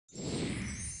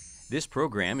This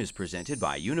program is presented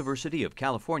by University of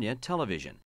California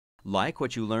Television. Like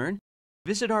what you learn?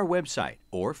 Visit our website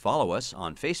or follow us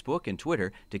on Facebook and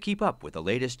Twitter to keep up with the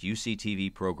latest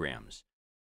UCTV programs.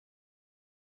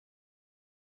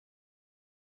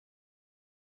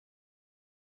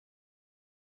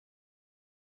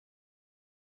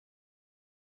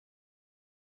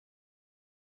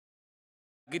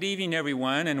 Good evening,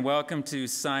 everyone, and welcome to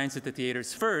Science at the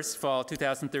Theater's first fall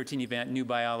 2013 event, New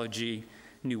Biology,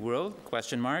 New World, ?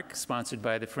 Sponsored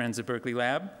by the Friends of Berkeley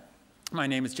Lab. My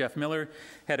name is Jeff Miller,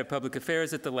 Head of Public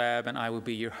Affairs at the Lab, and I will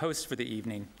be your host for the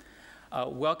evening.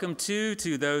 Welcome to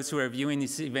those who are viewing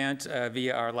this event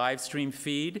via our live stream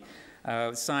feed.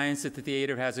 Science at the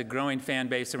Theater has a growing fan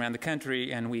base around the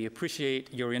country, and we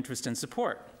appreciate your interest and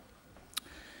support.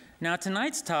 Now,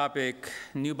 tonight's topic,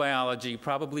 new biology,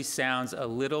 probably sounds a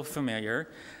little familiar.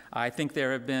 I think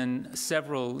there have been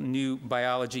several new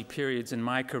biology periods in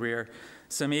my career,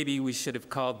 so maybe we should have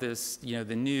called this,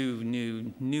 the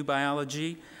new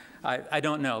biology. I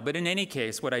don't know, but in any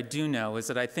case, what I do know is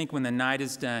that I think when the night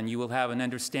is done, you will have an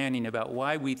understanding about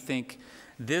why we think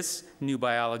this new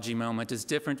biology moment is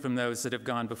different from those that have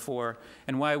gone before,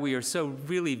 and why we are so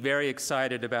really very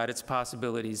excited about its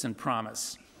possibilities and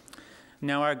promise.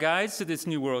 Now, our guides to this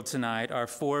new world tonight are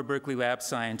 4 Berkeley Lab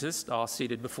scientists, all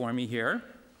seated before me here: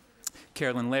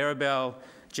 Carolyn Larabelle,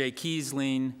 Jay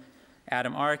Kiesling,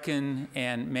 Adam Arkin,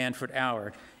 and Manfred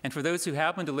Auer. And for those who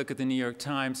happen to look at the New York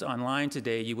Times online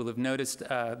today, you will have noticed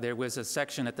there was a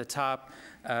section at the top,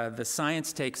 the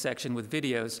Science Take section with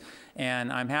videos.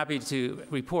 And I'm happy to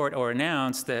report or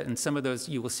announce that in some of those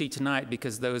you will see tonight,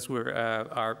 because those were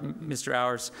Mr.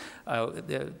 Auer's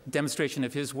demonstration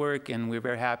of his work, and we're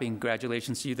very happy.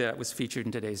 Congratulations to you that was featured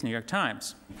in today's New York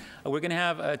Times. We're going to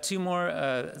have 2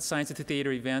 more Science at the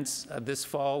Theater events this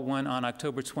fall, one on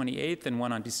October 28th and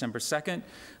one on December 2nd.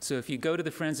 So if you go to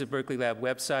the Friends of Berkeley Lab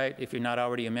website, if you're not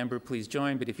already a member, please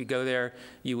join. But if you go there,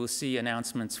 you will see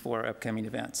announcements for upcoming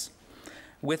events.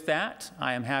 With that,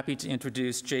 I am happy to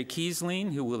introduce Jay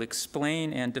Kiesling, who will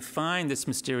explain and define this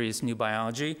mysterious new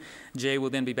biology. Jay will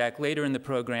then be back later in the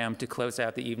program to close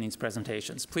out the evening's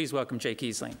presentations. Please welcome Jay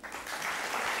Kiesling.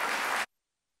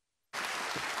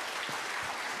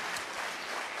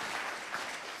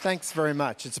 Thanks very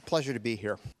much. It's a pleasure to be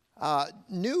here.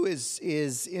 New is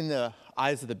in the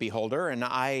eyes of the beholder, and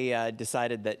I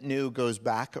decided that new goes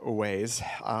back a ways.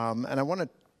 And I want to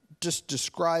just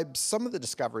describe some of the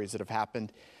discoveries that have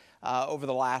happened over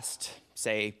the last,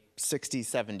 say, 60,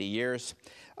 70 years,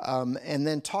 and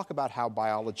then talk about how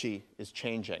biology is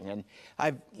changing. And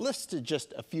I've listed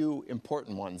just a few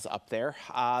important ones up there.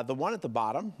 The one at the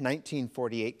bottom,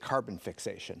 1948 carbon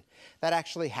fixation. That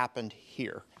actually happened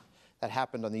here. That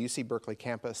happened on the UC Berkeley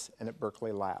campus and at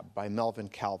Berkeley Lab by Melvin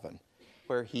Calvin,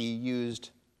 where he used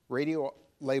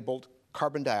radio-labeled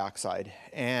carbon dioxide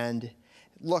and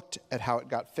looked at how it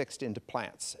got fixed into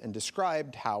plants and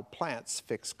described how plants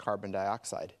fix carbon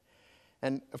dioxide.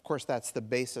 And of course, that's the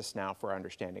basis now for our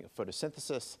understanding of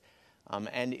photosynthesis,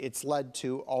 and it's led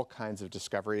to all kinds of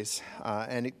discoveries,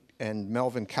 and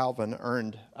Melvin Calvin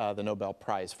earned the Nobel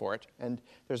Prize for it. And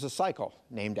there's a cycle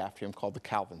named after him called the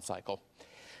Calvin cycle.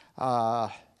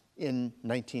 In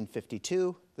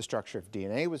 1952, the structure of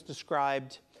DNA was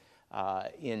described.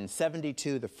 In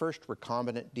 72, the first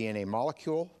recombinant DNA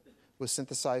molecule was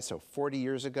synthesized, so 40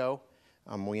 years ago.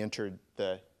 We entered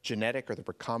the genetic or the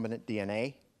recombinant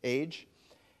DNA age.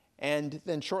 And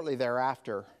then shortly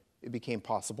thereafter, it became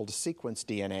possible to sequence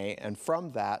DNA. And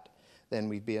from that, then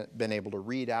we've been able to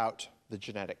read out the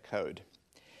genetic code.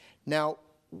 Now,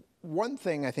 one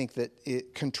thing I think that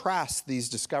it contrasts these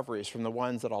discoveries from the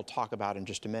ones that I'll talk about in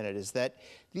just a minute is that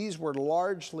these were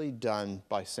largely done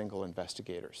by single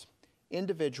investigators.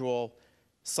 Individual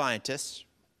scientists,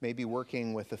 maybe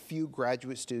working with a few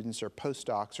graduate students or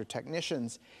postdocs or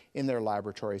technicians in their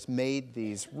laboratories, made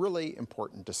these really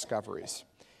important discoveries.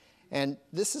 And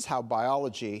this is how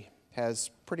biology has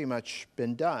pretty much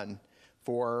been done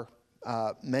for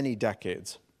many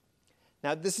decades.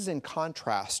 Now, this is in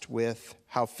contrast with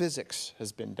how physics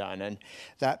has been done. And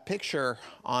that picture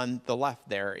on the left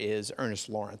there is Ernest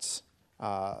Lawrence,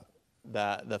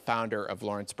 the founder of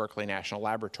Lawrence Berkeley National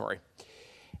Laboratory.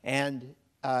 And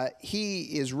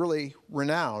he is really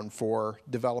renowned for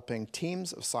developing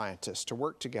teams of scientists to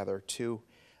work together to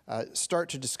start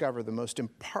to discover the most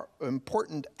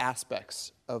important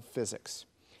aspects of physics.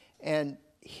 And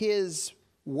his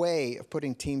way of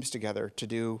putting teams together to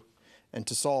do and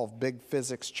to solve big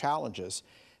physics challenges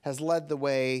has led the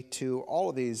way to all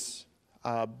of these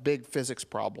big physics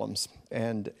problems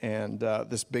and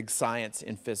this big science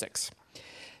in physics.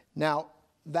 Now,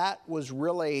 that was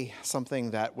really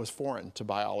something that was foreign to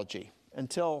biology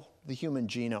until the Human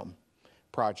Genome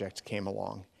Project came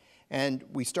along. And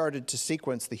we started to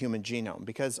sequence the human genome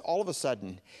because all of a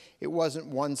sudden, it wasn't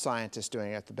one scientist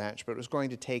doing it at the bench, but it was going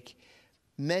to take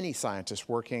many scientists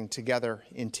working together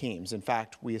in teams. In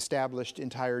fact, we established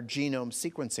entire genome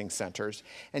sequencing centers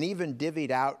and even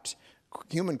divvied out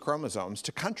human chromosomes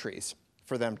to countries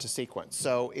for them to sequence.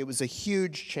 So it was a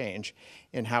huge change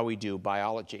in how we do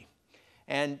biology.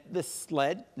 And this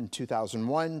led in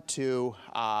 2001 to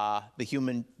the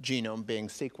human genome being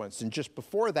sequenced. And just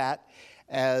before that,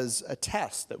 as a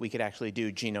test that we could actually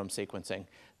do genome sequencing,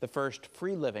 the first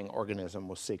free-living organism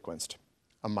was sequenced,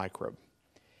 a microbe.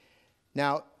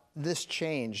 Now, this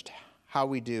changed how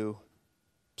we do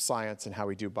science and how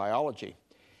we do biology.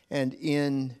 And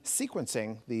in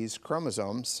sequencing these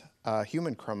chromosomes,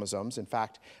 human chromosomes, in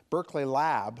fact, Berkeley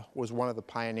Lab was one of the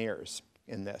pioneers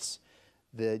in this.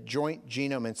 The Joint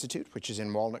Genome Institute, which is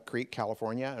in Walnut Creek,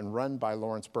 California, and run by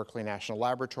Lawrence Berkeley National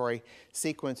Laboratory,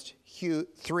 sequenced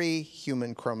 3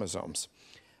 human chromosomes.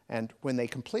 And when they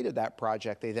completed that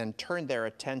project, they then turned their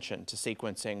attention to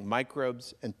sequencing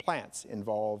microbes and plants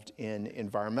involved in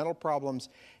environmental problems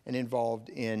and involved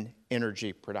in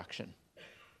energy production.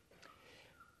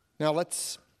 Now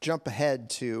let's jump ahead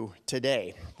to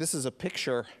today. This is a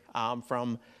picture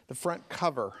from the front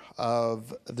cover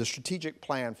of the strategic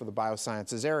plan for the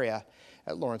biosciences area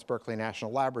at Lawrence Berkeley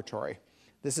National Laboratory.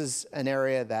 This is an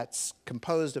area that's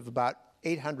composed of about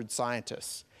 800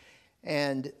 scientists,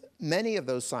 and many of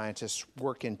those scientists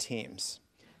work in teams.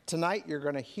 Tonight you're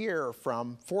going to hear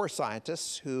from 4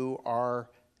 scientists who are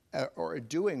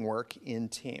doing work in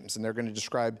teams, and they're going to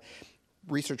describe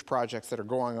research projects that are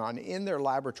going on in their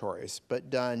laboratories, but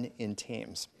done in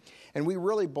teams. And we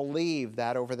really believe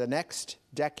that over the next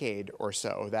decade or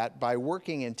so, that by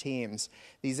working in teams,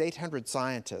 these 800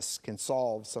 scientists can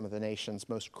solve some of the nation's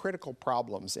most critical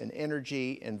problems in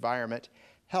energy, environment,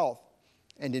 health,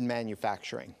 and in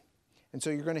manufacturing. And so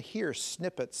you're going to hear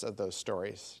snippets of those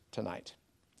stories tonight.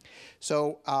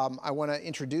 So I want to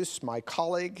introduce my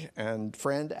colleague and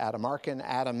friend, Adam Arkin.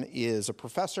 Adam is a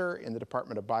professor in the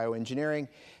Department of Bioengineering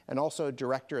and also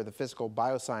director of the Physical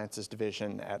Biosciences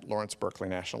Division at Lawrence Berkeley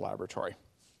National Laboratory.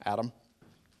 Adam?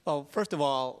 Well, first of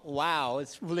all, wow,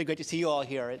 it's really great to see you all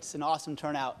here. It's an awesome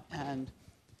turnout. And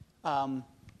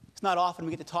it's not often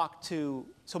we get to talk to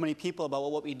so many people about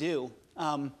what we do.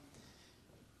 I'm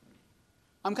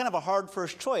kind of a hard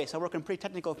first choice. I work on pretty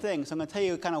technical things. So I'm going to tell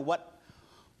you kind of what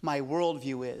my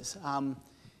worldview is.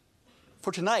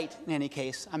 For tonight, in any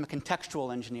case, I'm a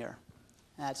contextual engineer.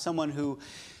 That's someone who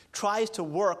tries to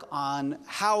work on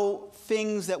how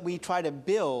things that we try to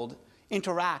build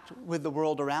interact with the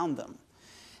world around them.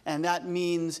 And that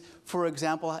means, for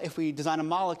example, if we design a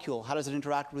molecule, how does it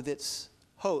interact with its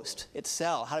host, its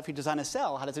cell? How if we design a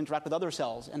cell, how does it interact with other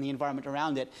cells and the environment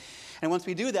around it? And once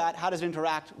we do that, how does it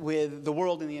interact with the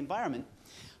world and the environment?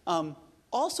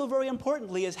 Also, very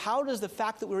importantly, is how does the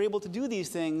fact that we're able to do these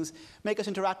things make us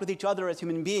interact with each other as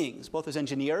human beings, both as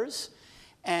engineers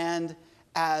and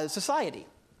as society?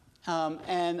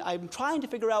 And I'm trying to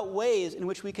figure out ways in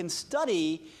which we can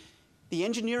study the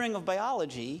engineering of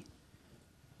biology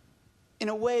in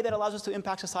a way that allows us to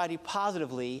impact society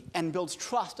positively and builds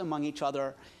trust among each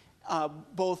other,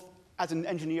 both as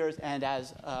engineers and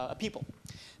as a people.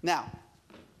 Now,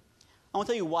 I want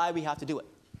to tell you why we have to do it.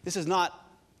 This is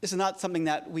not something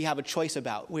that we have a choice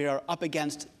about. We are up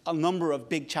against a number of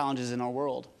big challenges in our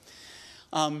world.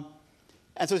 And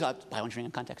so it's bioengineering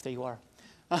in context. There you are.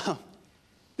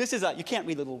 This is you can't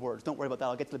read little words. Don't worry about that.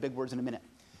 I'll get to the big words in a minute.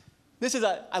 This is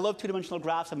I love two-dimensional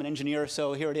graphs. I'm an engineer,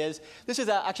 so here it is. This is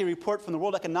actually a report from the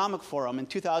World Economic Forum in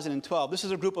 2012. This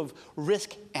is a group of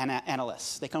risk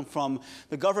analysts. They come from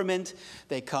the government.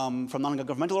 They come from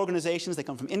non-governmental organizations. They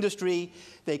come from industry.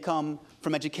 They come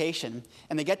from education.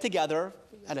 And they get together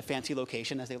at a fancy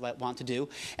location, as they want to do,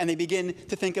 and they begin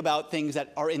to think about things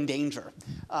that are in danger.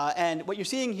 And what you're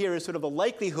seeing here is sort of a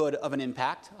likelihood of an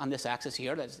impact on this axis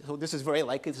here. So this is very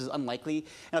likely, this is unlikely.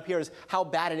 And up here is how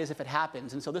bad it is if it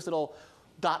happens. And so this little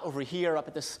dot over here up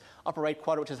at this upper right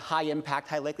quadrant, which is high impact,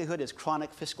 high likelihood, is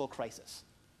chronic fiscal crisis.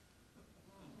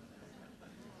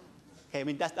 Okay, I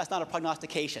mean, that's not a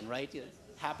prognostication, right? It's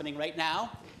happening right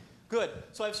now. Good.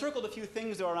 So I've circled a few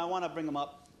things there, and I want to bring them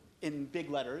up in big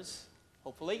letters.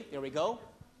 Hopefully, there we go.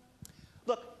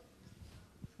 Look,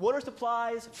 water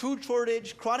supplies, food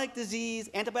shortage, chronic disease,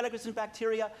 antibiotic-resistant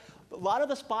bacteria. A lot of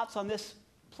the spots on this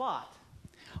plot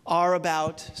are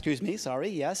about, excuse me, sorry,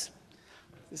 yes.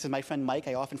 This is my friend Mike.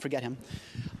 I often forget him.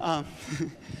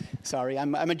 Sorry,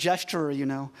 I'm a gesturer, you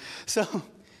know. So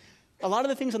a lot of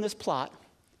the things on this plot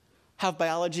have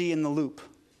biology in the loop.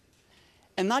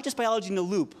 And not just biology in the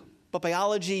loop, but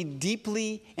biology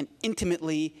deeply and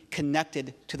intimately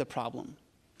connected to the problem.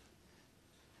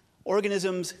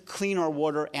 Organisms clean our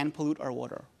water and pollute our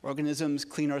water. Organisms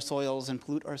clean our soils and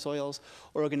pollute our soils.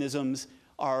 Organisms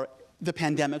are the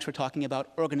pandemics we're talking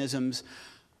about. Organisms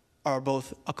are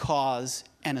both a cause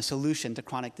and a solution to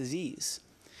chronic disease.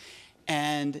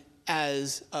 And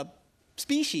as a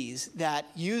species that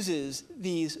uses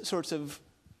these sorts of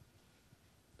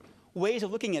ways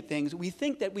of looking at things, we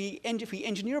think that if we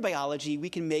engineer biology, we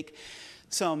can make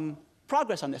some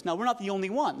progress on this. Now, we're not the only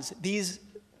ones.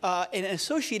 An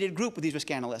associated group with these risk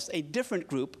analysts, a different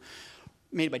group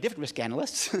made by different risk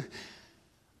analysts,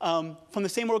 from the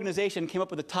same organization came up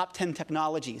with the top 10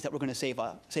 technologies that were going to save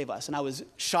us. And I was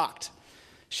shocked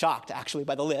actually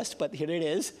by the list, but here it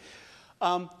is.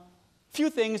 Few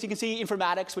things. You can see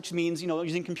informatics, which means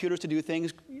using computers to do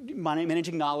things,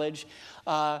 managing knowledge,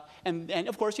 and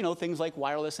of course things like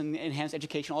wireless and enhanced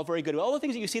education, all very good. All the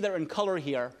things that you see that are in color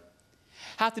here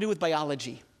have to do with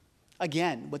biology.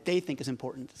 Again, what they think is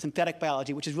important. Synthetic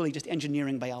biology, which is really just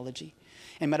engineering biology,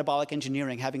 and metabolic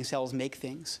engineering, having cells make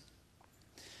things.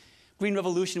 Green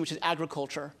revolution, which is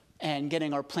agriculture and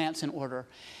getting our plants in order.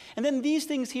 And then these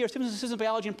things here, systems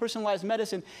biology and personalized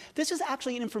medicine, this is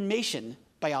actually an information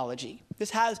biology. This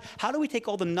has, how do we take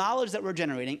all the knowledge that we're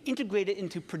generating, integrate it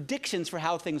into predictions for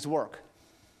how things work?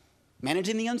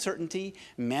 Managing the uncertainty,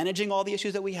 managing all the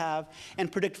issues that we have,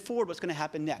 and predict forward what's going to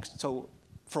happen next. So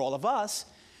for all of us,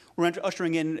 we're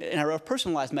ushering in an era of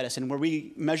personalized medicine where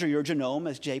we measure your genome.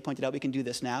 As Jay pointed out, we can do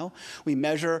this now. We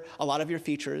measure a lot of your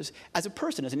features as a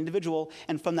person, as an individual,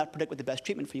 and from that predict what the best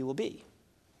treatment for you will be.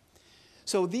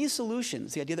 So these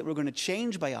solutions, the idea that we're going to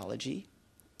change biology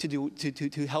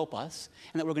to help us,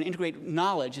 and that we're going to integrate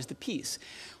knowledge is the piece.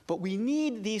 But we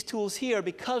need these tools here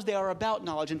because they are about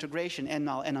knowledge integration and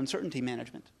uncertainty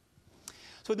management.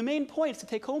 So the main points to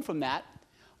take home from that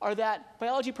are that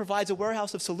biology provides a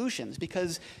warehouse of solutions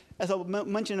because, as I'll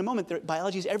mention in a moment,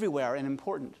 biology is everywhere and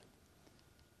important.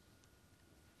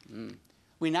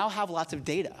 We now have lots of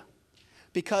data.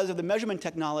 Because of the measurement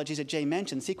technologies that Jay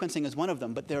mentioned, sequencing is one of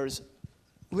them, but there's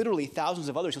literally thousands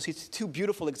of others. You'll see two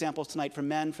beautiful examples tonight from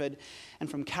Manfred and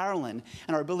from Carolyn,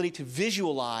 and our ability to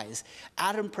visualize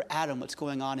atom per atom what's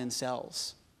going on in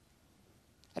cells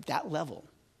at that level.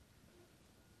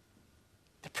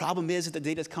 The problem is that the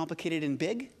data is complicated and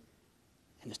big,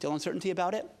 and there's still uncertainty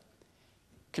about it.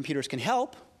 Computers can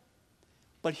help,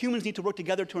 but humans need to work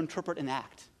together to interpret and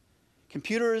act.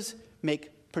 Computers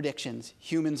make predictions.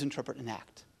 Humans interpret and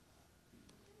act.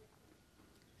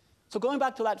 So going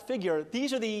back to that figure,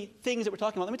 these are the things that we're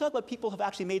talking about. Let me talk about people who have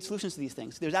actually made solutions to these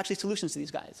things. There's actually solutions to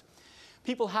these guys.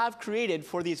 People have created,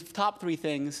 for these top three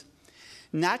things,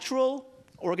 natural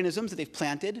organisms that they've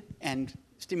planted and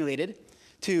stimulated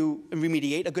to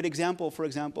remediate. A good example, for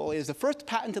example, is the first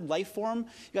patented life form. You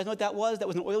guys know what that was? That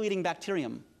was an oil-eating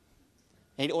bacterium.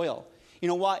 It ate oil. You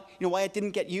know why it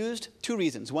didn't get used? Two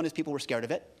reasons. One is people were scared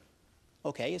of it.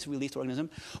 Okay, it's a released organism.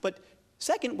 But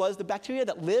second was the bacteria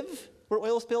that live where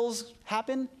oil spills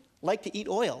happen like to eat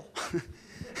oil.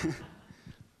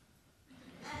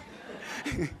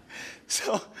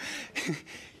 So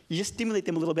you just stimulate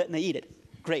them a little bit and they eat it.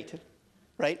 Great,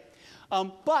 right?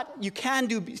 But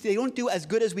they don't do as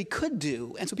good as we could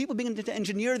do. And so people begin to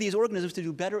engineer these organisms to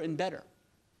do better and better.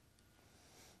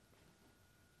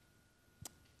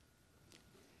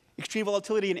 Extreme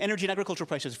volatility in energy and agricultural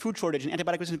prices, food shortage, and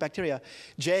antibiotic-resistant bacteria.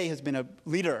 Jay has been a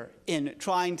leader in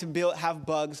trying to have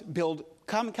bugs build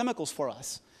chemicals for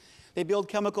us. They build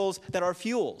chemicals that are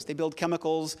fuels. They build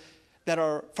chemicals that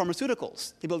are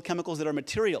pharmaceuticals. They build chemicals that are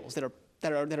materials, that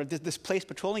are displaced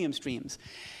petroleum streams.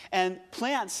 And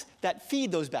plants that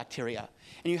feed those bacteria.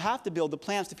 And you have to build the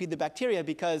plants to feed the bacteria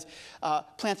because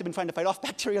plants have been trying to fight off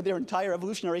bacteria their entire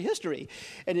evolutionary history.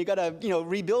 And you've got to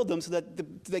rebuild them so that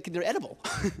they're edible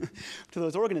to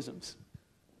those organisms.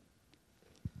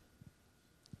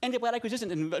 Antibiotic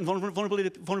resistance and vulnerability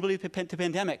to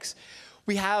pandemics.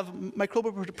 We have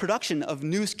microbial production of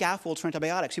new scaffolds for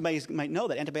antibiotics. You might know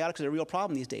that antibiotics are a real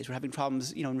problem these days. We're having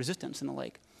problems in resistance and the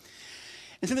like.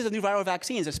 And synthesis of new viral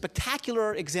vaccines, a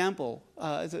spectacular example,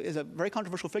 is a very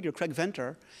controversial figure, Craig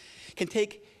Venter, can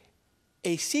take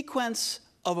a sequence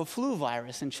of a flu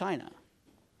virus in China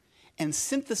and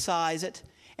synthesize it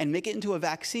and make it into a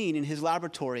vaccine in his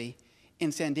laboratory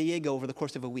in San Diego over the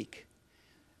course of a week.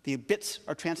 The bits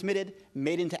are transmitted,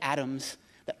 made into atoms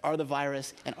that are the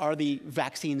virus and are the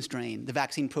vaccine strain, the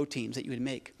vaccine proteins that you would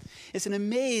make. It's an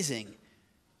amazing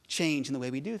change in the way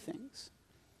we do things.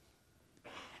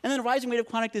 And then a rising rate of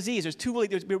chronic disease.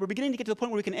 We're beginning to get to the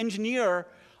point where we can engineer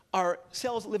our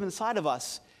cells that live inside of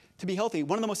us to be healthy.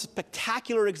 One of the most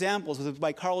spectacular examples was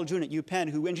by Carl June at UPenn,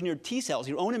 who engineered T cells,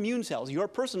 your own immune cells, your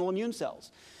personal immune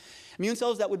cells. Immune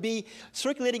cells that would be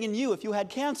circulating in you if you had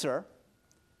cancer.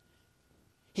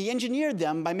 He engineered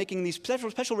them by making these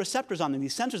special receptors on them,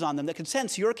 these sensors on them that could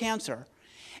sense your cancer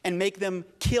and make them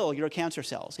kill your cancer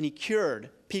cells. And he cured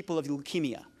people of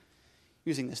leukemia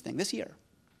using this thing this year.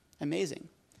 Amazing.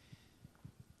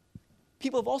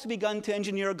 People have also begun to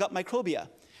engineer gut microbia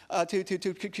to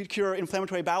cure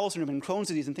inflammatory bowel syndrome and Crohn's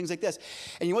disease and things like this.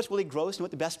 And you know what's really gross? You know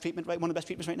what the best treatment, right? One of the best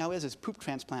treatments right now is poop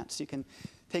transplants. You can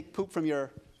take poop from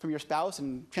your spouse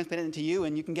and transplant it into you,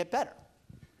 and you can get better.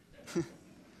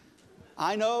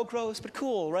 I know, gross, but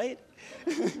cool, right?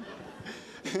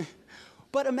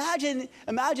 But imagine,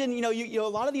 a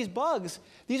lot of these bugs,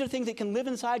 these are things that can live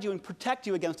inside you and protect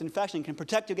you against infection, can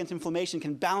protect you against inflammation,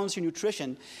 can balance your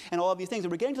nutrition, and all of these things.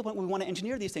 And we're getting to the point where we want to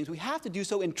engineer these things. We have to do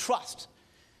so in trust.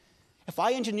 If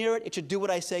I engineer it, it should do what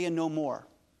I say and no more.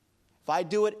 If I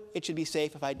do it, it should be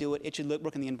safe. If I do it, it should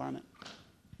work in the environment.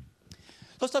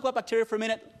 Let's talk about bacteria for a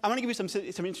minute. I want to give you some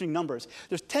interesting numbers.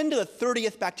 There's 10 to the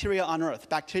 30th bacteria on Earth.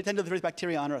 10 to the 30th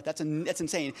bacteria on Earth. That's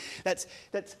insane. That's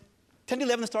 10 to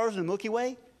the 11th stars in the Milky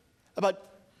Way, about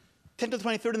 10 to the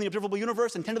 23rd in the observable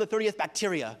universe, and 10 to the 30th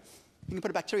bacteria. You can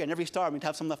put a bacteria in every star and we'd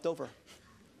have some left over.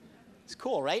 It's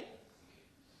cool, right?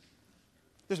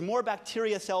 There's more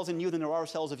bacteria cells in you than there are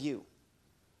cells of you.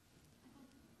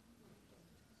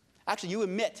 Actually, you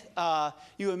emit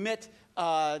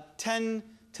 10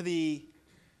 to the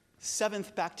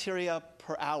 7th bacteria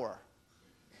per hour.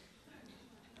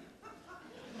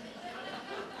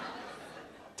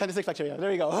 10 to 6 bacteria.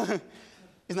 There you go.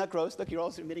 Isn't that gross? Look, you're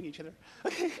all emitting each other.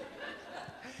 Okay.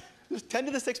 There's 10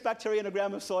 to the 6 bacteria in a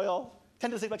gram of soil. 10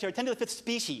 to the 6 bacteria. 10 to the 5th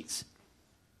species.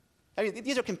 I mean,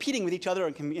 these are competing with each other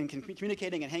and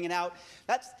communicating and hanging out.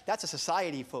 That's a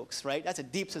society, folks, right? That's a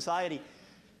deep society.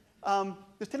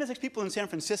 There's 10 to 6 people in San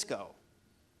Francisco.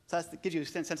 So that gives you a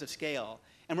sense of scale.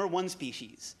 And we're one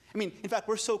species. I mean, in fact,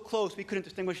 we're so close we couldn't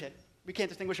distinguish it. We can't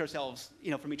distinguish ourselves,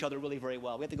 from each other really very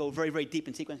well. We have to go very, very deep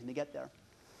in sequencing to get there.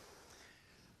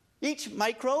 Each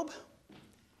microbe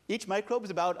is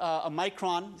about a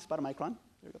micron. It's about a micron.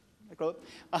 There we go.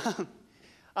 Microbe.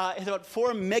 It's about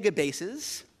 4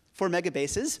 megabases. 4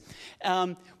 megabases,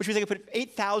 which means I can put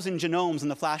 8,000 genomes in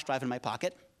the flash drive in my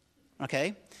pocket.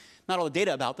 Okay. Not all the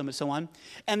data about them, and so on.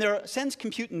 And there are sense,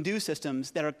 compute, and do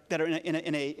systems that are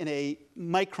in a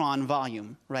micron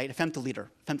volume, right? A femtoliter,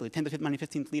 10 to the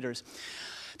 15th liters.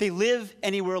 They live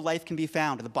anywhere life can be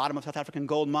found, at the bottom of South African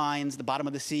gold mines, the bottom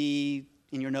of the sea,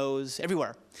 in your nose,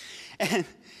 everywhere. And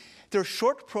they're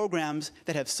short programs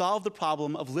that have solved the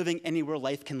problem of living anywhere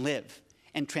life can live,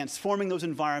 and transforming those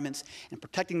environments, and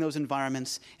protecting those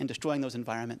environments, and destroying those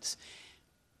environments.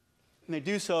 And they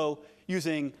do so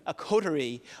using a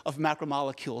coterie of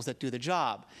macromolecules that do the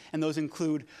job. And those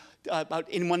include, about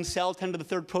in one cell, 10 to the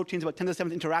 3rd proteins, about 10 to the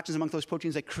 7th interactions among those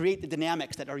proteins that create the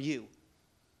dynamics that are you.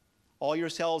 All your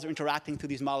cells are interacting through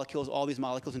these molecules. All these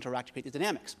molecules interact to create these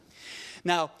dynamics.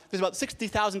 Now, there's about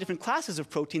 60,000 different classes of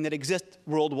protein that exist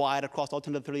worldwide across all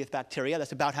 10 to the 30th bacteria.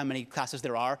 That's about how many classes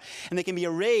there are. And they can be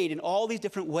arrayed in all these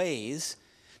different ways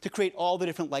to create all the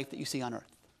different life that you see on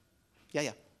Earth.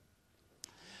 Yeah.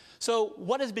 So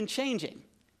what has been changing?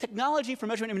 Technology for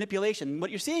measurement and manipulation.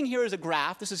 What you're seeing here is a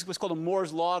graph. This is what's called a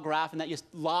Moore's law graph, and that is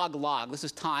log. This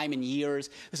is time in years.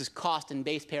 This is cost in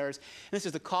base pairs. And this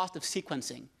is the cost of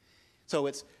sequencing. So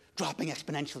it's dropping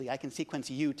exponentially. I can sequence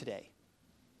you today.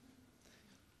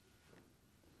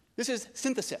 This is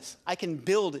synthesis. I can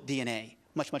build DNA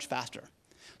much, much faster.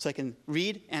 So I can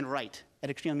read and write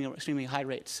at extremely high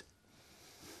rates.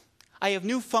 I have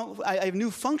new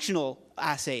functional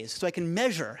assays, so I can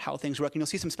measure how things work. And you'll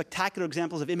see some spectacular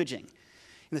examples of imaging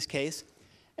in this case.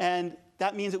 And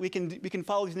that means that we can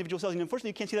follow these individual cells. And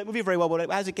unfortunately, you can't see that movie very well, but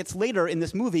as it gets later in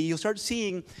this movie, you'll start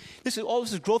seeing this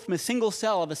is growth from a single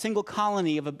cell of a single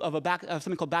colony of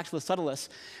something called Bacillus subtilis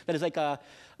that is like a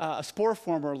spore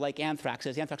former like anthrax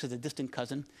is. Anthrax is a distant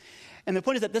cousin. And the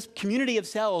point is that this community of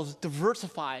cells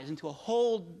diversifies into a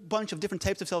whole bunch of different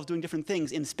types of cells doing different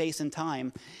things in space and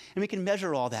time. And we can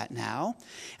measure all that now.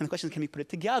 And the question is, can we put it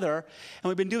together? And what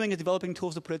we've been doing is developing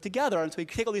tools to put it together. And so we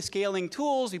take all these scaling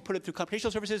tools, we put it through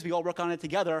computational services, we all work on it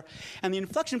together. And the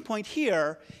inflection point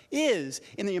here is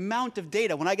in the amount of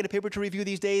data. When I get a paper to review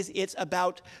these days, it's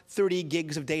about 30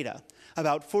 gigs of data,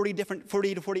 about 40 to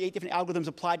 48 different algorithms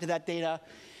applied to that data,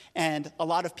 and a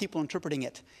lot of people interpreting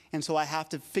it. And so I have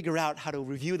to figure out how to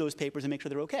review those papers and make sure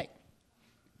they're OK.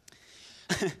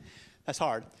 That's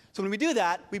hard. So when we do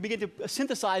that, we begin to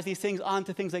synthesize these things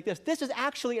onto things like this. This is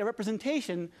actually a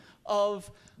representation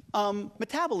of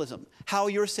metabolism, how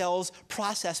your cells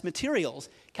process materials,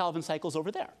 Calvin cycles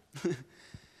over there.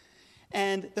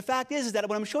 And the fact is that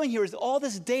what I'm showing here is all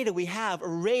this data we have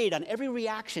arrayed on every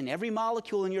reaction, every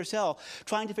molecule in your cell,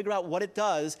 trying to figure out what it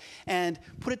does and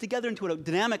put it together into a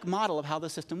dynamic model of how the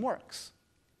system works.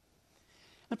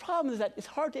 The problem is that it's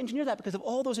hard to engineer that because of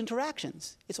all those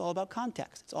interactions. It's all about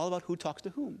context. It's all about who talks to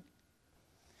whom.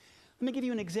 Let me give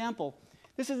you an example.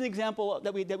 This is an example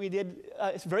that we did.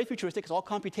 It's very futuristic. It's all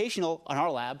computational on our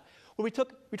lab, where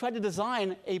we tried to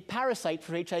design a parasite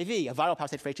for HIV, a viral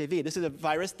parasite for HIV. This is a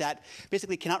virus that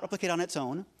basically cannot replicate on its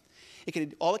own.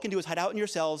 All it can do is hide out in your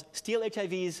cells, steal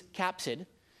HIV's capsid,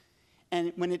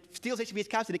 and when it steals HIV's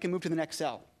capsid, it can move to the next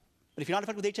cell. But if you're not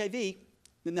infected with HIV,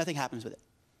 then nothing happens with it.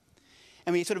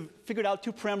 And we sort of figured out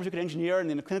two parameters we could engineer, and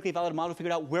in a clinically valid model, we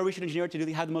figured out where we should engineer it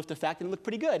to have the most effect, and it looked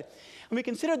pretty good. And we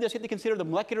considered this. We had to consider the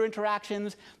molecular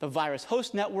interactions, the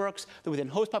virus-host networks, the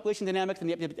within-host population dynamics, and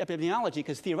the epidemiology,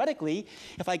 because theoretically,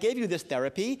 if I gave you this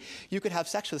therapy, you could have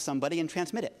sex with somebody and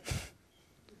transmit it,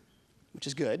 which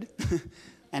is good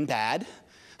and bad.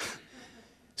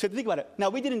 So think about it. Now,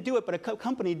 we didn't do it, but a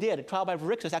company did. A trial by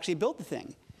Virixis actually built the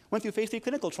thing. Went through phase 3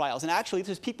 clinical trials, and actually this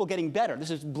is people getting better. This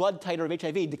is blood titer of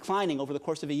HIV declining over the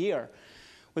course of a year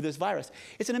with this virus.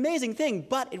 It's an amazing thing,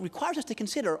 but it requires us to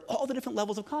consider all the different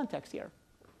levels of context here.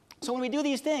 So when we do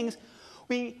these things,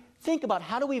 we think about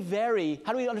how do we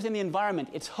understand the environment,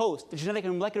 its host, the genetic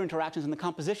and molecular interactions, and the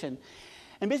composition.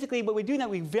 And basically what we do now,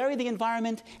 we vary the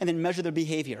environment and then measure the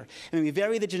behavior. And then we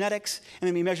vary the genetics, and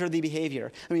then we measure the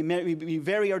behavior. And we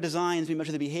vary our designs, we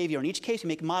measure the behavior. In each case, we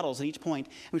make models at each point,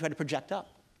 and we try to project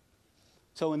up.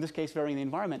 So in this case, varying the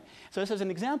environment. So this is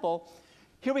an example.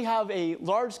 Here we have a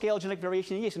large-scale genetic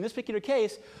variation in yeast. In this particular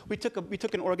case, we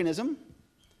took an organism,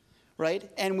 right,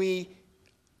 and we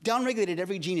downregulated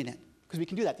every gene in it, because we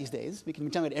can do that these days. We can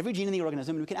downregulate every gene in the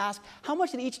organism, and we can ask, how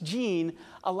much did each gene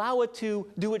allow it to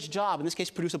do its job, in this case,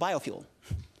 produce a biofuel?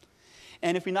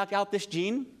 And if we knock out this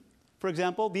gene, for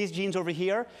example, these genes over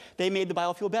here, they made the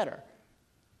biofuel better.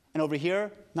 And over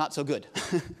here, not so good.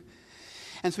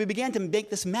 And so we began to make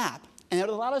this map. And what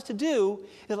it allowed us to do,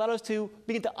 it allowed us to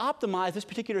begin to optimize this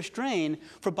particular strain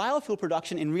for biofuel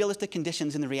production in realistic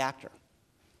conditions in the reactor.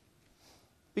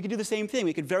 We could do the same thing.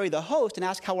 We could vary the host and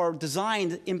ask how our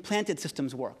designed implanted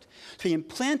systems worked. So we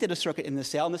implanted a circuit in the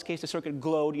cell. In this case, the circuit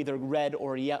glowed either red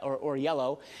or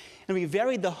yellow. And we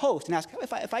varied the host and asked,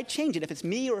 if I change it, if it's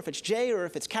me or if it's Jay or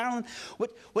if it's Carolyn,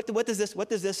 what does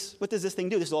this thing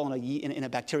do? This is all in a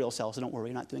bacterial cell, so don't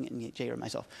worry, you're not doing it in Jay or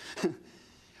myself.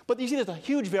 But you see there's a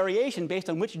huge variation based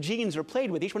on which genes are played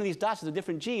with. Each one of these dots is a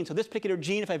different gene. So this particular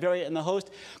gene, if I vary it in the host,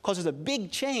 causes a big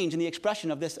change in the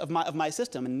expression of my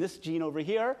system. And this gene over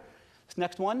here, this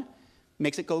next one,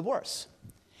 makes it go worse.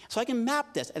 So I can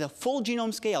map this at a full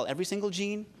genome scale, every single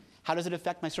gene. How does it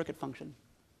affect my circuit function?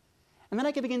 And then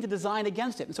I can begin to design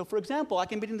against it. And so, for example, I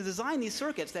can begin to design these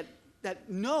circuits that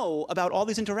know about all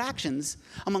these interactions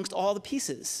amongst all the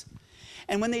pieces.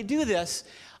 And when they do this,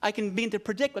 I can begin to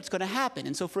predict what's going to happen.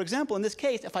 And so, for example, in this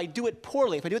case, if I do it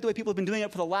poorly, if I do it the way people have been doing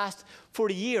it for the last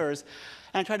 40 years,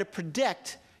 and I try to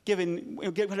predict,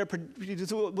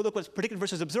 look what's predicted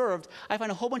versus observed, I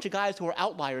find a whole bunch of guys who are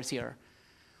outliers here.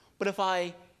 But if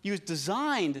I use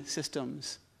designed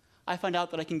systems, I find out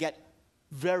that I can get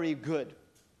very good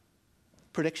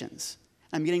predictions.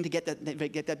 I'm beginning to get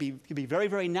that be very,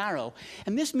 very narrow.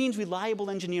 And this means reliable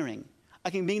engineering. I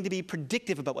can begin to be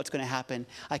predictive about what's going to happen.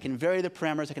 I can vary the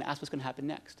parameters. I can ask what's going to happen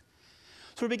next.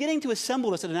 So we're beginning to assemble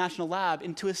this at a national lab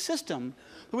into a system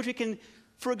in which we can,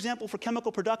 for example, for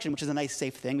chemical production, which is a nice,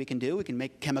 safe thing we can do. We can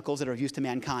make chemicals that are of use to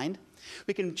mankind.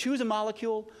 We can choose a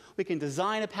molecule. We can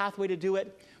design a pathway to do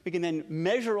it. We can then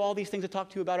measure all these things I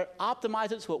talked to you about it,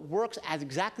 optimize it so it works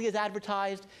exactly as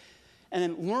advertised, and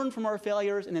then learn from our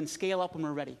failures and then scale up when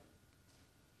we're ready.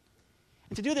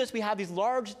 And to do this, we have these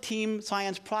large team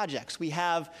science projects. We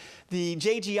have the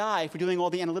JGI for doing all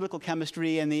the analytical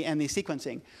chemistry and the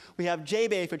sequencing. We have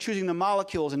JBay for choosing the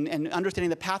molecules and understanding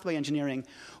the pathway engineering.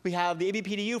 We have the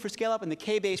ABPDU for scale-up and the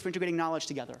KBase for integrating knowledge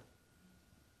together.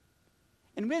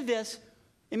 And with this,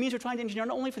 it means we're trying to engineer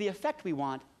not only for the effect we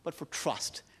want, but for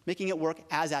trust, making it work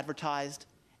as advertised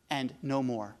and no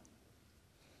more.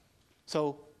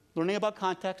 So learning about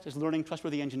context is learning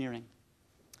trustworthy engineering.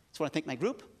 So I want to thank my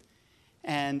group.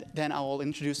 And then I will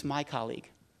introduce my colleague,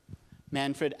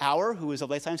 Manfred Auer, who is of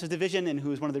Life Sciences Division and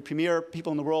who is one of the premier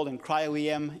people in the world in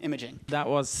cryo-EM imaging. That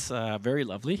was very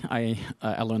lovely. I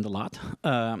learned a lot.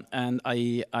 And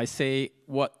I say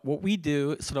what we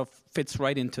do sort of fits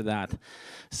right into that.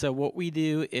 So what we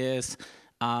do is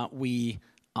we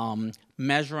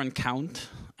measure and count,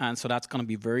 and so that's going to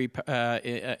be very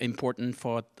important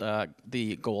for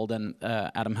the goal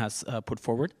that Adam has put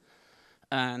forward.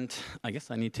 And I guess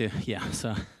I need to, yeah,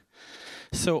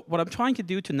 so what I'm trying to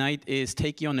do tonight is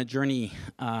take you on a journey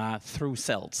through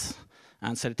cells.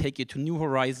 And so to take you to new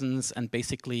horizons and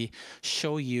basically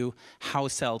show you how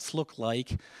cells look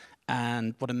like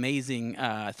and what amazing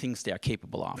things they are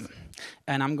capable of.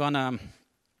 And I'm gonna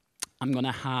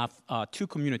have two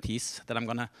communities that I'm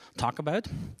gonna talk about.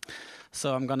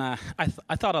 So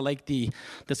I thought I liked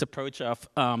this approach of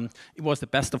it was the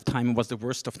best of time, it was the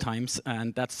worst of times,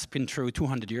 and that's been true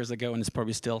 200 years ago, and it's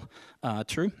probably still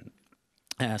true.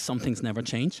 Some things never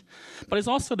change, but it's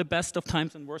also the best of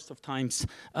times and worst of times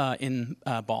in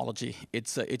biology.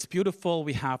 It's beautiful.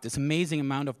 We have this amazing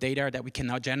amount of data that we can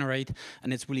now generate,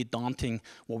 and it's really daunting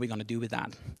what we're going to do with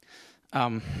that.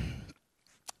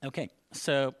 Okay,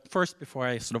 so first, before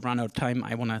I sort of run out of time,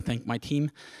 I want to thank my team.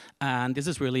 And this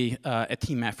is really a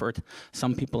team effort.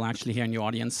 Some people actually here in the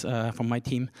audience from my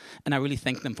team. And I really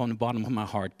thank them from the bottom of my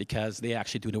heart because they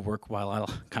actually do the work while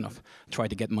I'll kind of try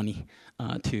to get money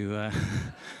to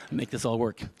make this all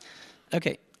work.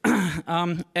 Okay.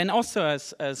 And also,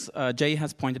 as Jay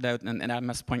has pointed out and Adam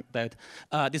has pointed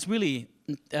out, this really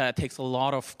takes a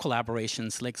lot of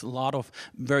collaborations, like a lot of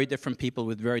very different people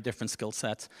with very different skill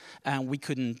sets, and we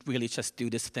couldn't really just do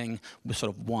this thing with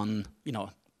sort of one,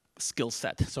 skill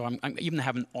set. So I even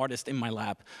have an artist in my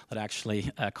lab that actually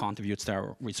contributes to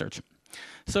our research.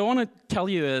 So I want to tell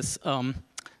you is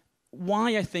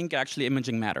why I think actually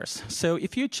imaging matters. So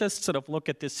if you just sort of look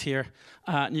at this here,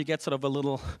 and you get sort of a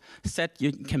little set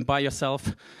you can buy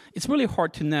yourself, it's really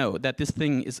hard to know that this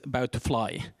thing is about to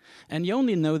fly. And you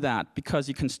only know that because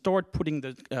you can start putting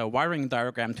the wiring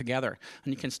diagram together,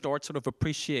 and you can start sort of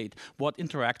appreciate what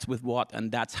interacts with what,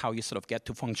 and that's how you sort of get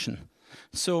to function.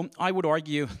 So I would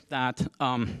argue that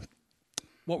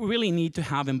what we really need to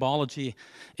have in biology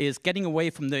is getting away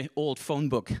from the old phone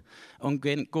book and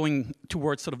going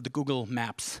towards sort of the Google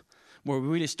Maps, where we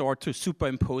really start to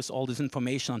superimpose all this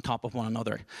information on top of one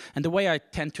another. And the way I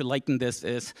tend to liken this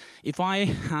is, if I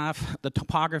have the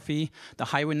topography, the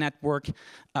highway network,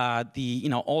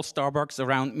 all Starbucks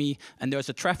around me, and there's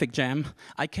a traffic jam,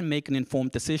 I can make an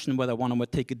informed decision whether I want to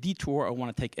take a detour or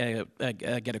want to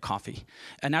get a coffee.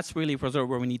 And that's really where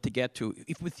we need to get to.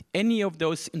 If with any of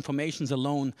those informations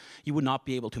alone, you would not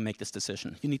be able to make this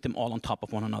decision. You need them all on top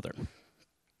of one another.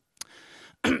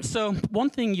 So one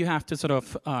thing you have to sort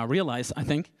of realize, I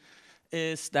think,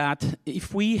 is that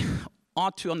if we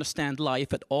ought to understand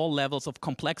life at all levels of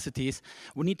complexities,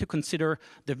 we need to consider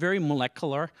the very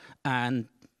molecular, and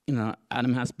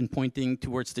Adam has been pointing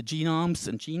towards the genomes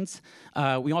and genes.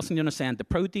 We also need to understand the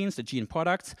proteins, the gene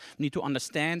products. We need to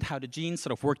understand how the genes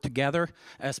sort of work together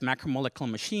as macromolecular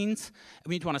machines.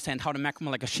 We need to understand how the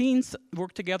macromolecular machines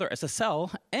work together as a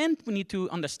cell. And we need to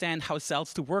understand how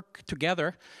cells to work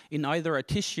together in either a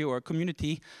tissue or a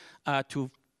community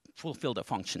to fulfill their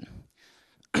function.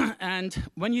 And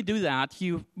when you do that,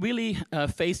 you're really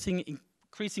facing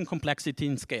increasing complexity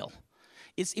in scale.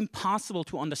 It's impossible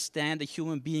to understand a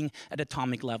human being at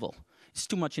atomic level. It's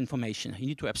too much information. You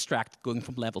need to abstract going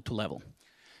from level to level.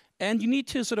 And you need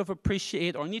to sort of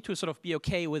appreciate, or need to sort of be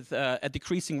okay with a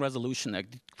decreasing resolution, a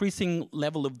decreasing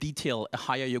level of detail, the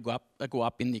higher you go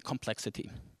up in the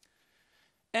complexity.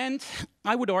 And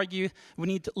I would argue we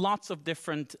need lots of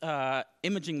different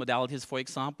imaging modalities, for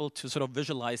example, to sort of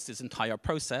visualize this entire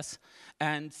process.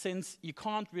 And since you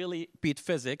can't really beat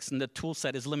physics and the tool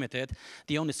set is limited,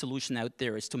 the only solution out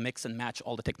there is to mix and match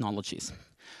all the technologies.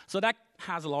 So that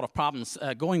has a lot of problems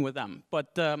going with them.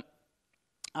 But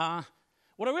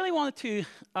what I really wanted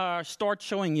to start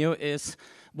showing you is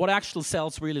what actual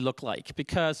cells really look like,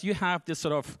 because you have this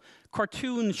sort of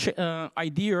cartoon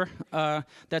idea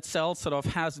that cells sort of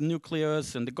has the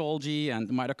nucleus and the Golgi and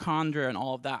the mitochondria and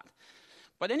all of that.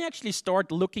 But then you actually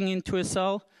start looking into a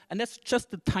cell, and that's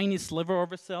just a tiny sliver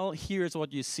of a cell. Here's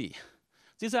what you see.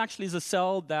 This actually is a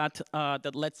cell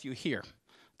that lets you hear.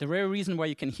 The very reason why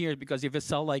you can hear is because you have a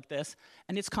cell like this,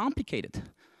 and it's complicated.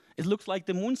 It looks like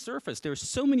the moon's surface. There's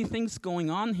so many things going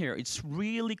on here. It's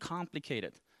really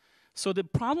complicated. So the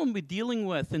problem we're dealing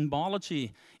with in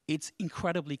biology, it's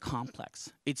incredibly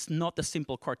complex. It's not a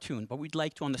simple cartoon, but we'd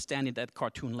like to understand it at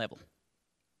cartoon level.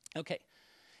 Okay,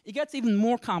 it gets even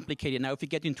more complicated now if you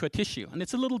get into a tissue. And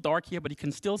it's a little dark here, but you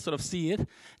can still sort of see it.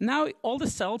 Now all the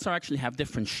cells actually have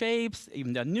different shapes,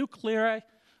 even the nuclei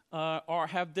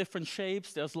have different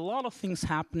shapes. There's a lot of things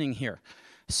happening here.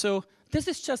 So this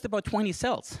is just about 20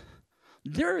 cells.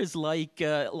 There is like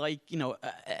a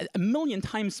million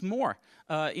times more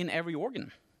in every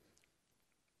organ.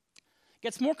 It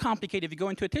gets more complicated if you go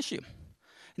into a tissue.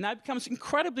 Now it becomes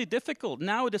incredibly difficult.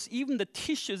 Now even the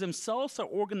tissues themselves are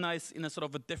organized in a sort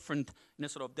of a different,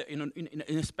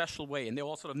 in a special way, and they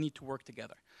all sort of need to work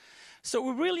together. So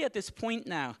we're really at this point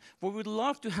now where we'd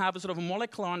love to have a sort of a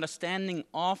molecular understanding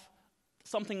of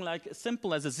something like as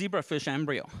simple as a zebrafish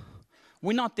embryo.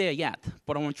 We're not there yet,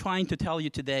 but what I'm trying to tell you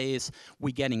today is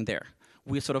we're getting there.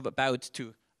 We're sort of about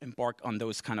to embark on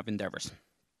those kind of endeavors.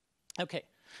 Okay,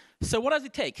 so what does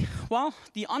it take? Well,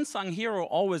 the unsung hero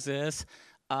always is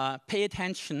pay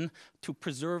attention to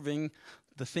preserving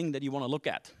the thing that you want to look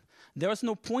at. There is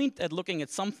no point at looking at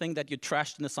something that you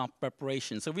trashed in the sample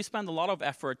preparation. So we spend a lot of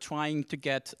effort trying to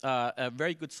get a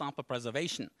very good sample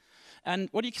preservation. And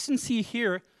what you can see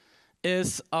here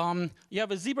is you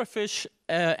have a zebrafish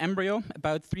embryo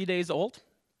about 3 days old,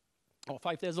 or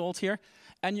 5 days old here.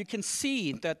 And you can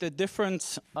see that the different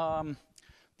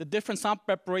sample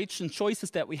preparation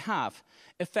choices that we have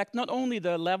affect not only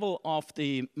the level of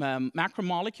the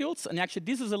macromolecules, and actually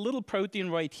this is a little protein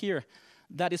right here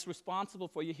that is responsible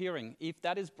for your hearing. If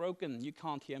that is broken, you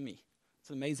can't hear me. It's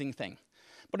an amazing thing.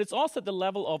 But it's also at the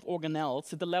level of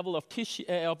organelles, at the level of tissue,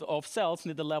 of cells,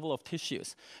 and at the level of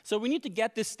tissues. So we need to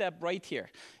get this step right here.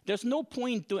 There's no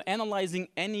point to analyzing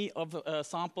any of the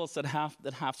samples that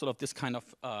have sort of this kind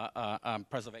of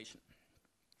preservation.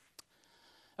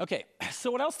 Okay,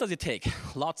 so what else does it take?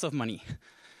 Lots of money.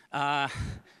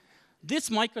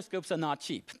 These microscopes are not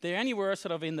cheap. They're anywhere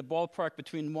sort of in the ballpark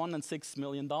between $1 and $6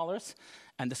 million.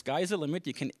 And the sky's the limit.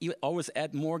 You can always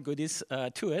add more goodies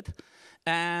to it.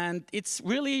 And it's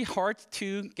really hard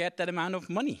to get that amount of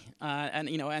money. And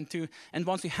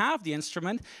once you have the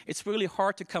instrument, it's really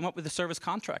hard to come up with a service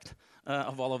contract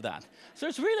of all of that. So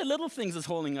it's really little things that's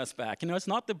holding us back. It's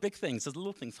not the big things, it's the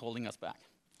little things holding us back.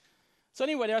 So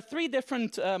anyway, there are 3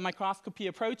 different microscopy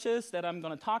approaches that I'm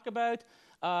going to talk about.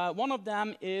 One of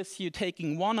them is you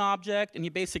taking one object and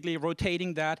you're basically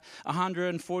rotating that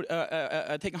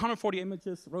taking 140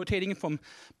 images, rotating it from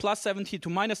plus 70 to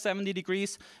minus 70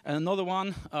 degrees, and another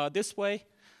one this way.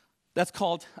 That's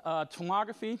called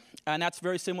tomography, and that's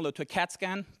very similar to a CAT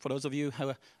scan, for those of you who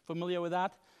are familiar with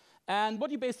that. And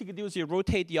what you basically do is you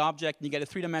rotate the object and you get a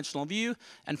 3-dimensional view,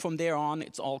 and from there on,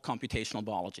 it's all computational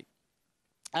biology.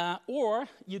 Or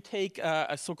you take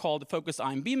a so-called focused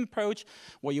ion beam approach,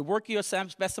 where you work your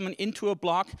specimen into a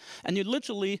block, and you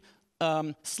literally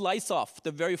slice off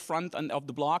the very front end of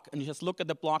the block, and you just look at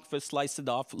the block first, slice it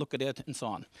off, look at it, and so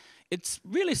on. It's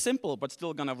really simple, but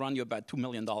still going to run you about $2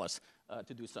 million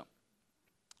to do so.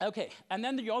 Okay, and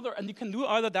then you can do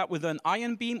either that with an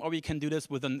ion beam, or you can do this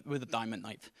with a diamond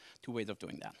knife. 2 ways of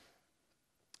doing that.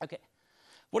 Okay.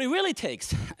 What it really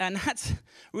takes, and that's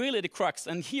really the crux,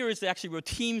 and here is actually where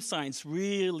team science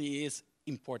really is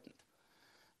important.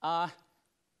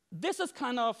 This is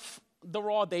kind of the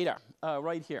raw data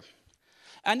right here.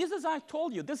 And this is, I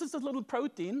told you, this is a little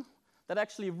protein that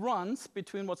actually runs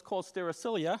between what's called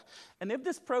stereocilia. And if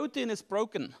this protein is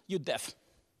broken, you're deaf.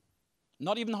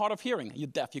 Not even hard of hearing, you're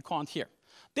deaf, you can't hear.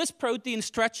 This protein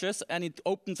stretches and it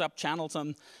opens up channels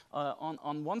on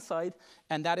one side,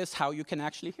 and that is how you can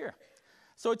actually hear.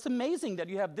 So it's amazing that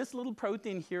you have this little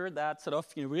protein here that sort of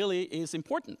really is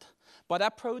important. But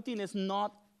that protein is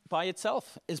not by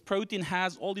itself. This protein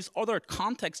has all these other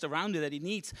context around it that it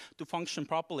needs to function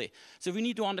properly. So we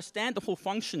need to understand the whole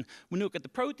function. We look at the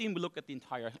protein, we look at the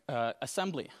entire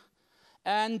assembly.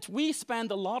 And we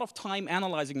spend a lot of time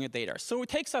analyzing the data. So it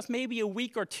takes us maybe a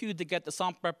week or 2 to get the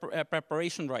sample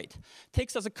preparation right. It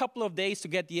takes us a couple of days to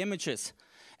get the images.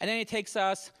 And then it takes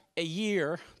us a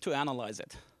year to analyze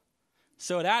it.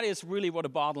 So that is really what a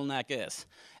bottleneck is.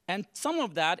 And some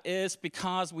of that is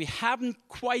because we haven't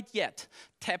quite yet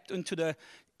tapped into the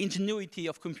ingenuity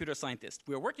of computer scientists.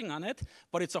 We're working on it,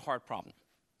 but it's a hard problem.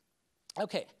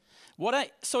 Okay,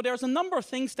 so there's a number of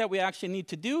things that we actually need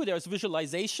to do. There's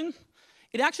visualization.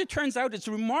 It actually turns out it's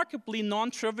remarkably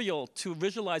non-trivial to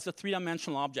visualize a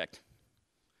 3-dimensional object.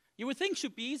 You would think it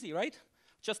should be easy, right?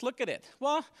 Just look at it.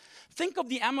 Well, think of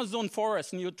the Amazon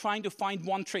forest and you're trying to find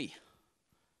one tree.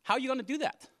 How are you going to do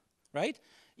that, right?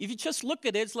 If you just look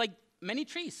at it, it's like many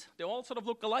trees. They all sort of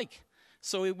look alike.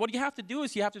 So what you have to do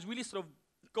is you have to really sort of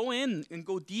go in and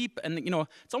go deep. And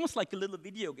it's almost like a little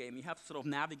video game. You have to sort of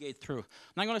navigate through.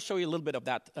 And I'm going to show you a little bit of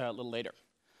that a little later.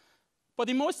 But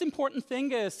the most important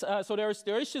thing is, so there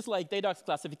are issues like data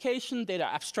classification, data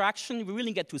abstraction. We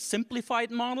really get to simplified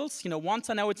models.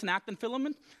 Once I know it's an actin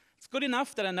filament, it's good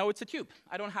enough that I know it's a tube.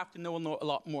 I don't have to know a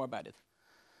lot more about it.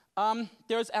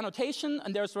 There's annotation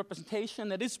and there's representation.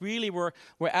 That is really where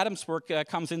Adam's work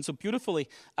comes in so beautifully.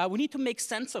 We need to make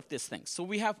sense of these things. So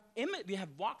we have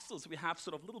voxels, we have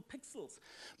sort of little pixels,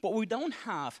 but we don't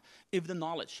have the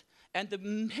knowledge. And the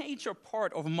major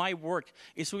part of my work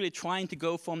is really trying to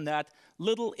go from that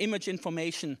little image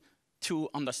information to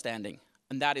understanding.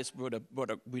 And that is where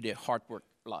the hard work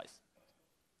lies.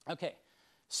 Okay,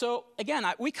 so again,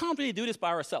 we can't really do this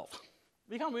by ourselves.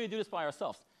 We can't really do this by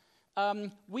ourselves.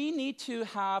 We need to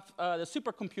have the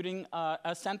supercomputing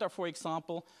center, for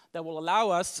example, that will allow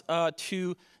us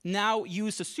to now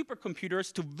use the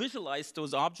supercomputers to visualize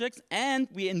those objects, and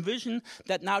we envision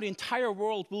that now the entire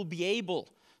world will be able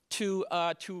to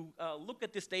look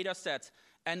at this data set,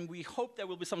 and we hope there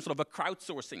will be some sort of a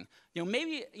crowdsourcing.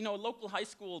 Maybe local high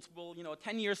schools will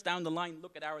 10 years down the line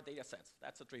look at our data sets.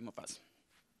 That's a dream of us.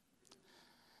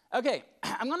 Okay,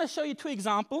 I'm going to show you two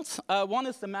examples. One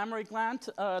is the mammary gland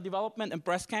development in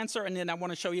breast cancer, and then I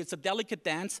want to show you it's a delicate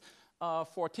dance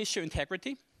for tissue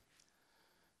integrity.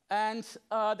 And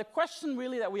the question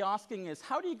really that we're asking is,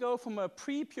 how do you go from a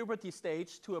pre-puberty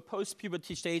stage to a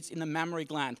post-puberty stage in the mammary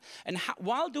gland? And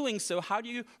while doing so, how do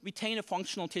you retain a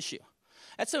functional tissue?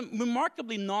 That's a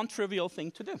remarkably non-trivial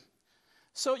thing to do.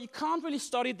 So you can't really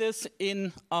study this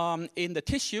in the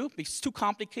tissue because it's too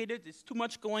complicated, there's too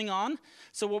much going on.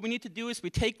 So what we need to do is we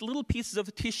take little pieces of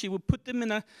the tissue, we put them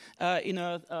in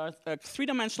a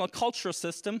three-dimensional culture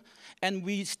system, and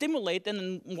we stimulate them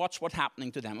and watch what's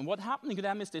happening to them. And what's happening to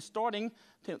them is they're starting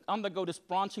to undergo this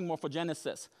branching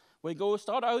morphogenesis. We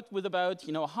start out with about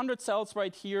 100 cells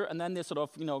right here, and then they sort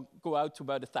of go out to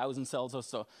about 1,000 cells or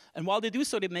so. And while they do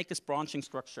so, they make this branching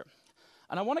structure.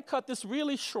 And I want to cut this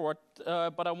really short,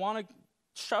 but I want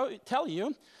to tell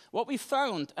you what we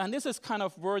found. And this is kind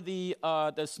of where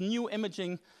this new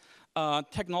imaging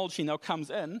technology now comes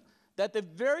in, that the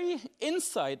very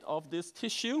inside of this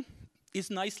tissue is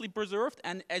nicely preserved.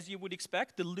 And as you would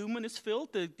expect, the lumen is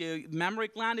filled, the mammary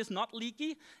gland is not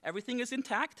leaky, everything is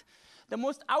intact. The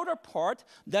most outer part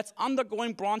that's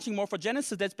undergoing branching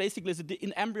morphogenesis, that's basically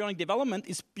in embryonic development,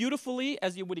 is beautifully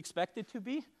as you would expect it to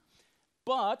be.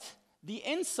 But the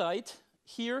inside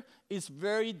here is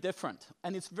very different,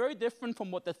 and it's very different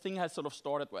from what the thing has sort of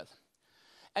started with.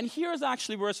 And here's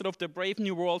actually where sort of the Brave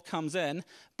New World comes in.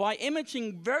 By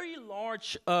imaging very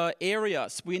large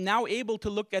areas, we're now able to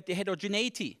look at the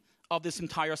heterogeneity of this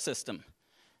entire system.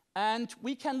 And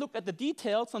we can look at the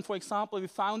details, and for example, we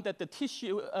found that the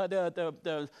tissue,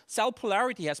 the cell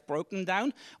polarity has broken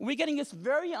down. We're getting this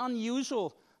very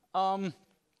unusual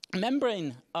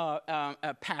membrane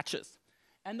patches.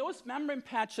 And those membrane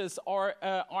patches are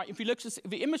if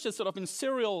we image this sort of in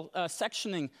serial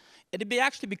sectioning, it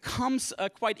actually becomes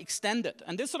quite extended.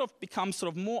 And this sort of becomes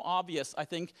sort of more obvious, I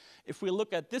think, if we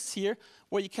look at this here,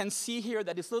 where you can see here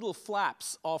that it's little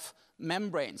flaps of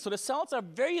membrane. So the cells are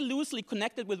very loosely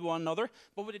connected with one another,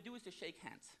 but what they do is they shake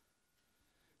hands.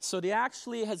 So they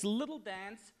actually has a little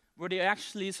dance where they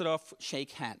actually sort of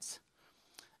shake hands.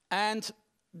 And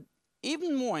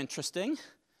even more interesting,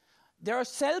 there are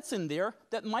cells in there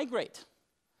that migrate.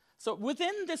 So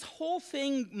within this whole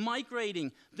thing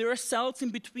migrating, there are cells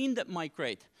in between that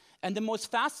migrate. And the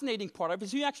most fascinating part of it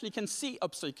is you actually can see,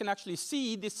 so you can actually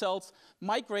see the cells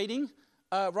migrating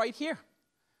right here.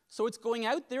 So it's going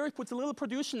out there, it puts a little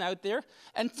protrusion out there,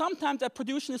 and sometimes that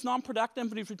protrusion is non-productive,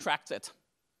 but it retracts it.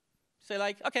 Say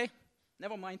like, okay,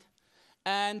 never mind.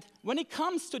 And when it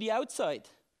comes to the outside,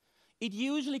 it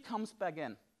usually comes back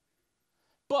in.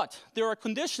 But there are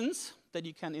conditions that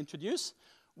you can introduce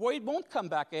where it won't come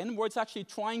back in, where it's actually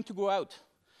trying to go out.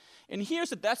 And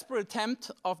here's a desperate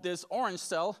attempt of this orange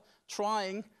cell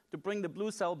trying to bring the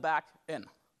blue cell back in.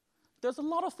 There's a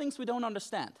lot of things we don't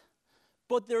understand,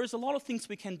 but there's a lot of things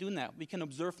we can do now, we can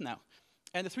observe now.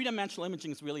 And the three-dimensional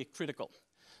imaging is really critical.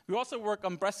 We also work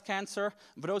on breast cancer.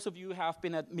 For those of you who have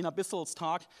been at Mina Bissel's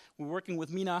talk, we're working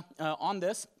with Mina on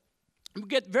this. We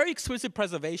get very exquisite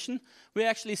preservation. We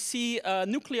actually see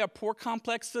nuclear pore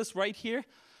complexes right here.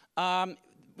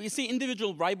 We see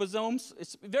individual ribosomes.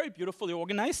 It's very beautifully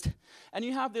organized. And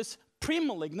you have this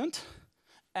pre-malignant,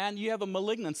 and you have a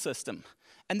malignant system.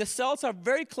 And the cells are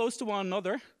very close to one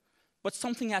another, but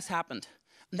something has happened.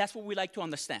 And that's what we like to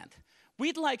understand.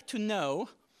 We'd like to know,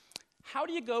 how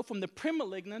do you go from the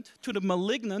pre-malignant to the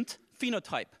malignant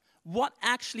phenotype? What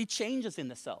actually changes in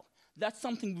the cell? That's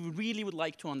something we really would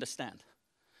like to understand.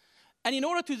 And in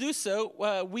order to do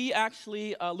so, we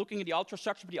actually are looking at the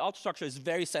ultrastructure, but the ultrastructure is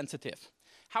very sensitive.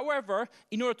 However,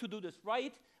 in order to do this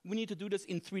right, we need to do this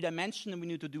in 3 dimensions, and we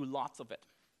need to do lots of it.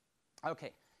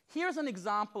 Okay, here's an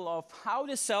example of how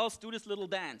the cells do this little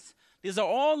dance. These are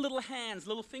all little hands,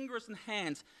 little fingers and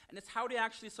hands, and it's how they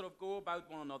actually sort of go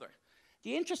about one another.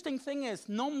 The interesting thing is,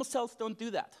 normal cells don't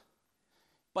do that,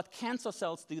 but cancer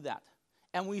cells do that.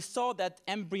 And we saw that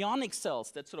embryonic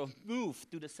cells that sort of move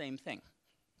do the same thing.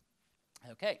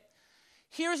 Okay,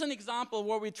 Here's an example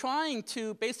where we're trying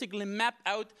to basically map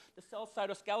out the cell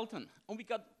cytoskeleton. And we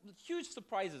got huge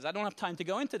surprises. I don't have time to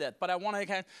go into that, but I want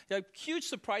to have huge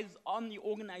surprises on the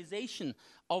organization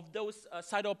of those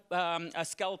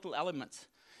cytoskeletal elements.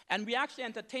 And we're actually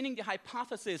entertaining the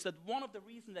hypothesis that one of the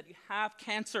reasons that you have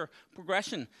cancer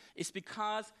progression is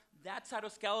because that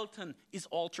cytoskeleton is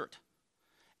altered.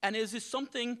 And this is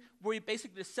something where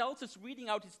basically the cell is reading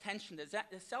out its tension.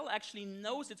 The cell actually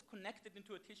knows it's connected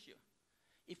into a tissue.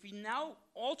 If we now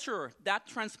alter that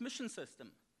transmission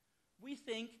system, we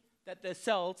think that the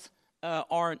cells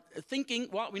are thinking,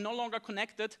 well, we're no longer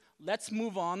connected, let's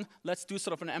move on, let's do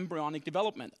sort of an embryonic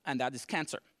development, and that is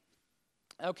cancer.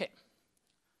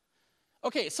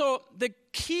 Okay, so the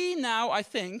key now, I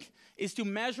think, is to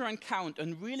measure and count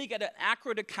and really get an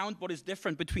accurate account what is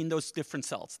different between those different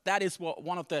cells. That is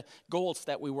one of the goals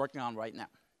that we're working on right now.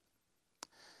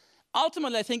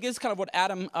 Ultimately, I think is kind of what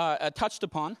Adam touched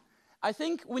upon. I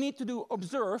think we need to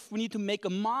observe, we need to make a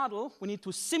model, we need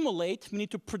to simulate, we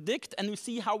need to predict, and we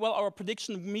see how well our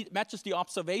prediction matches the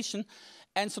observation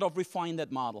and sort of refine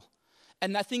that model.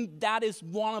 And I think that is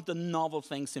one of the novel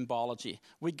things in biology.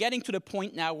 We're getting to the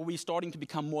point now where we're starting to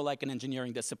become more like an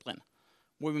engineering discipline,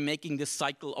 where we're making this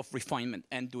cycle of refinement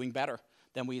and doing better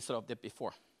than we sort of did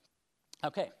before.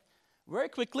 Okay, very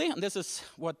quickly, and this is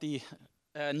what the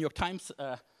New York Times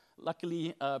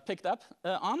luckily picked up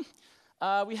on.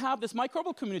 We have these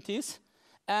microbial communities,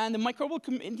 and the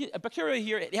microbial bacteria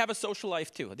here, they have a social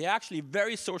life too. They're actually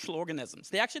very social organisms.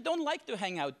 They actually don't like to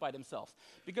hang out by themselves,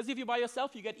 because if you're by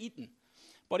yourself, you get eaten.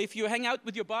 But if you hang out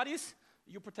with your bodies,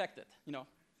 you're protected,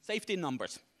 safety in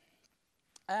numbers.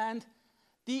 And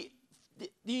the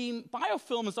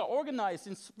biofilms are organized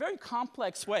in very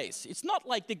complex ways. It's not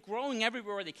like they're growing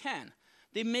everywhere they can.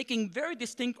 They're making very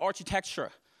distinct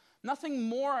architecture. Nothing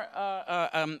more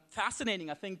fascinating,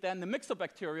 I think, than the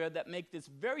myxobacteria that make these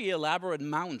very elaborate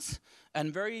mounts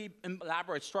and very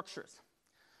elaborate structures.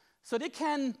 So they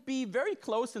can be very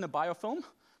close in a biofilm,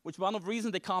 which is one of the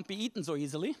reasons they can't be eaten so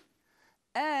easily.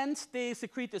 And they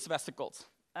secrete these vesicles.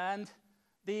 And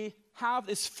they have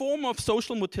this form of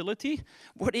social motility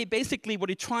where they basically, what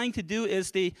they're trying to do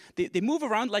is they move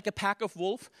around like a pack of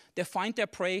wolves. They find their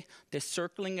prey, they're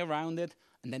circling around it,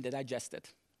 and then they digest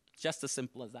it. Just as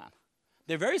simple as that.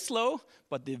 They're very slow,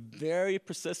 but they're very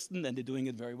persistent, and they're doing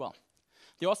it very well.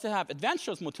 They also have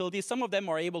adventurous motility. Some of them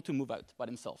are able to move out by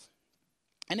themselves.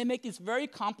 And they make these very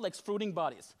complex fruiting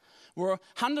bodies where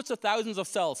hundreds of thousands of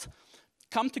cells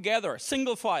come together,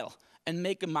 single file, and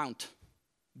make a mount.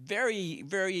 Very,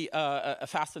 very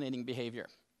fascinating behavior.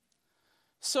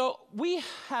 So we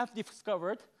have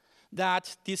discovered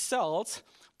that these cells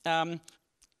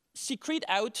secrete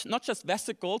out not just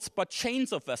vesicles, but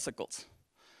chains of vesicles.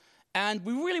 And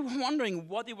we really were wondering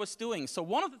what it was doing. So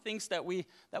one of the things that we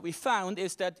found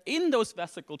is that in those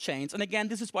vesicle chains, and again,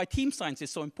 this is why team science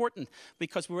is so important,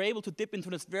 because we're able to dip into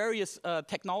these various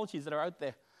technologies that are out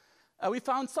there. We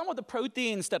found some of the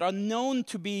proteins that are known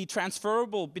to be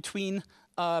transferable between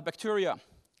bacteria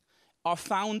are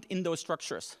found in those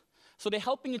structures. So they're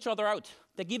helping each other out.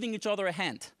 They're giving each other a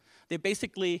hand. They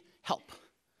basically help.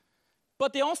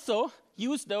 But they also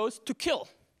use those to kill.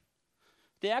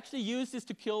 They actually use this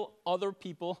to kill other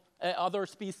people, other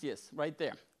species, right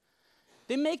there.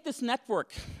 They make this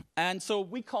network, and so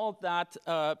we call that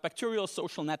bacterial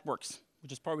social networks,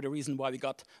 which is probably the reason why we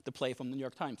got the play from the New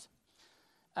York Times.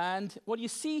 And what you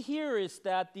see here is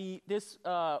that this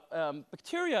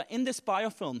bacteria in this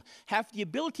biofilm have the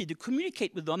ability to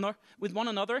communicate with one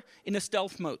another in a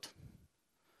stealth mode.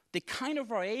 They kind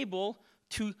of are able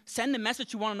to send a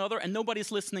message to one another, and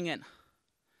nobody's listening in.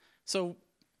 So,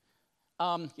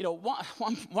 one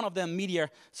of the media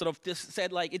sort of just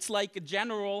said, like, it's like a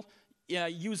general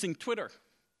using Twitter,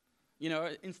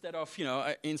 instead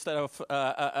of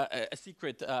a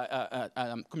secret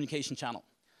communication channel.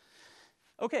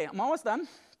 Okay, I'm almost done.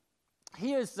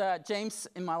 Here's James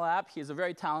in my lab. He's a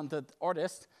very talented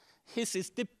artist. His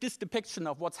is this depiction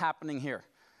of what's happening here.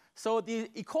 So the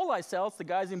E. coli cells, the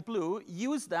guys in blue,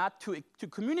 use that to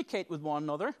communicate with one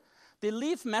another. They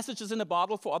leave messages in a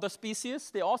bottle for other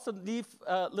species. They also leave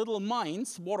little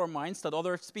mines, water mines, that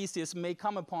other species may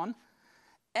come upon.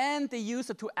 And they use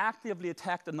it to actively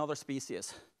attack another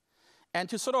species. And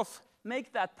to sort of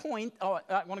make that point,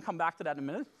 I want to come back to that in a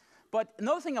minute. But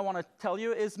another thing I want to tell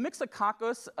you is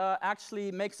Myxococcus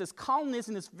actually makes this colonies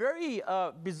in this very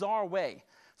bizarre way.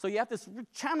 So you have these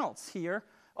channels here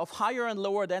of higher and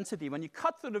lower density. When you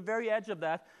cut through the very edge of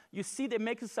that, you see they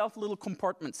make themselves little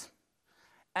compartments.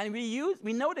 And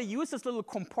we know they use these little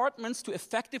compartments to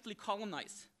effectively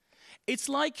colonize. It's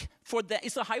like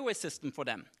it's a highway system for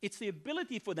them. It's the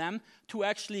ability for them to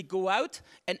actually go out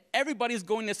and everybody's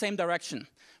going the same direction.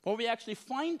 What we actually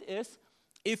find is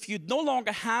if you no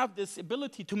longer have this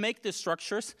ability to make these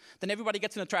structures, then everybody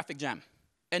gets in a traffic jam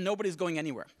and nobody's going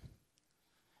anywhere.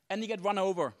 And you get run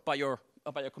over by your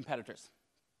competitors.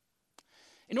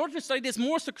 In order to study this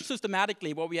more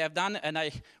systematically, what we have done, and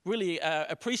I really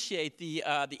appreciate the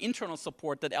internal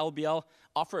support that LBL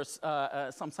offers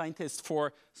some scientists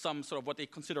for some sort of what they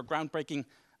consider groundbreaking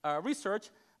research,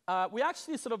 we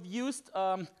actually sort of used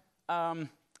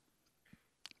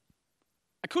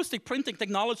acoustic printing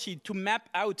technology to map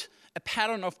out a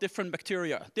pattern of different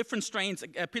bacteria, different strains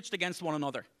pitched against one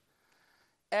another.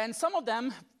 And some of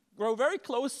them grow very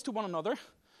close to one another,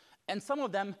 and some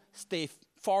of them stay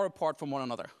far apart from one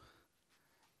another.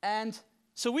 And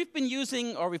so we've been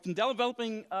using, or we've been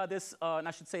developing this, and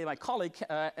I should say my colleague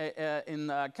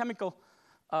in chemical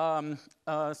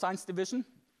science division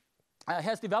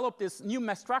has developed this new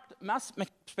mass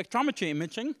spectrometry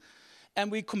imaging,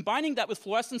 and we're combining that with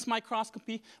fluorescence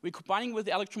microscopy, we're combining with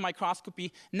the electron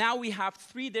microscopy. Now we have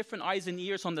 3 different eyes and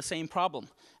ears on the same problem.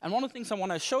 And one of the things I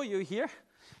want to show you here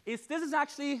is this is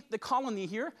actually the colony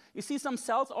here. You see some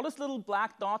cells, all these little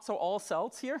black dots are all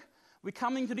cells here. We're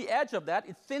coming to the edge of that.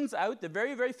 It thins out, the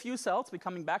very, very few cells. We're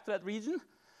coming back to that region.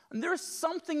 And there's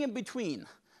something in between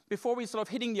before we sort of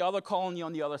hitting the other colony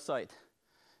on the other side.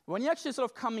 When you're actually sort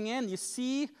of coming in, you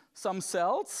see some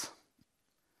cells,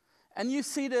 and you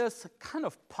see this kind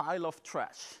of pile of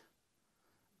trash.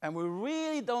 And we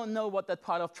really don't know what that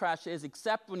pile of trash is,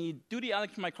 except when you do the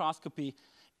electron microscopy,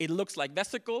 it looks like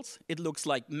vesicles, it looks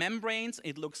like membranes,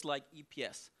 it looks like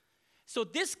EPS. So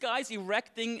this guy's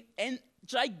erecting a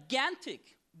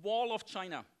gigantic wall of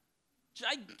China.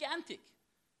 Gigantic.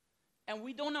 And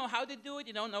we don't know how to do it,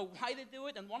 you don't know why to do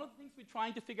it, and one of the things we're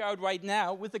trying to figure out right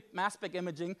now with the mass spec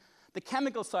imaging, the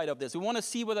chemical side of this. We want to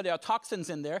see whether there are toxins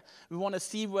in there. We want to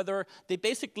see whether they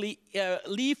basically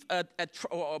leave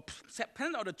or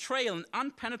pen out a trail, an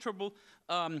unpenetrable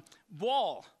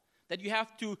wall that you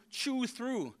have to chew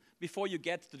through before you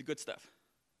get to the good stuff.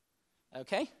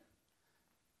 Okay?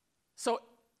 So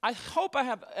I hope I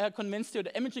have convinced you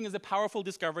that imaging is a powerful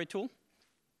discovery tool.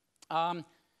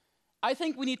 I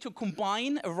think we need to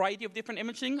combine a variety of different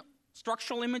imaging,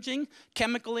 structural imaging,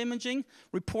 chemical imaging,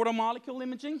 reporter molecule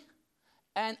imaging.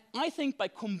 And I think by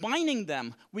combining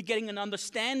them, we're getting an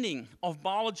understanding of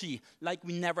biology like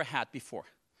we never had before.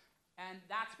 And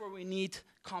that's where we need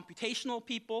computational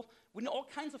people. We need all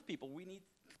kinds of people. We need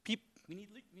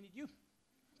you.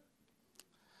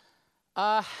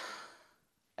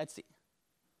 Let's see.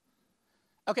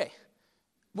 Okay,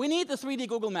 we need the 3D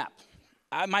Google map.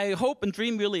 My hope and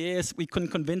dream really is we can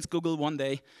convince Google one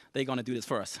day they're going to do this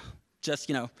for us. Just,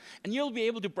 and you'll be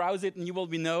able to browse it, and you will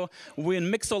know we're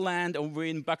in Mixo land or we're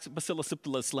in Bacillus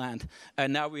subtilis land,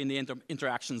 and now we're in the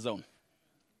interaction zone.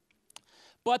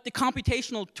 But the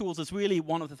computational tools is really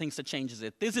one of the things that changes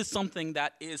it. This is something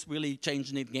that is really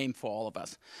changing the game for all of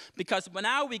us. Because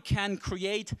now we can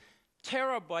create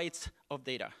terabytes of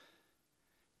data.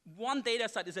 One data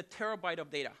set is a terabyte of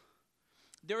data.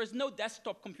 There is no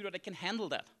desktop computer that can handle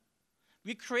that.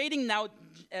 We're creating now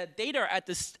data at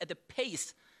the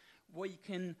pace where you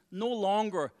can no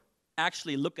longer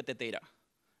actually look at the data.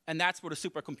 And that's where the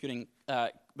supercomputing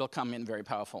will come in very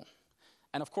powerful.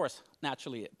 And of course,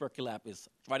 naturally, Berkeley Lab is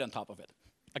right on top of it.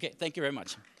 Okay, thank you very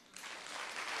much.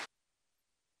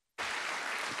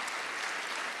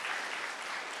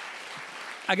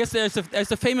 I guess there's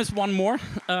a famous one more.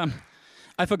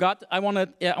 I forgot. I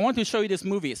want to show you this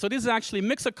movie. So this is actually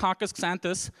Myxococcus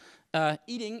xanthus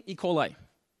eating E. coli.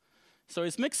 So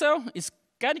it's Myxo. It's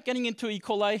getting into E.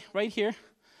 coli right here,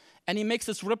 and he makes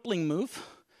this rippling move.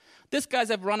 These guys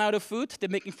have run out of food. They're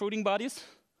making fruiting bodies.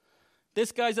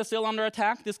 These guys are still under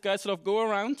attack. These guys sort of go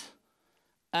around.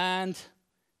 And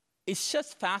it's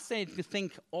just fascinating to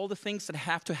think all the things that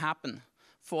have to happen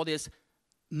for these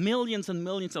millions and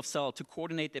millions of cells to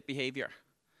coordinate their behavior.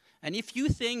 And if you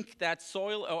think that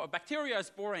soil or bacteria is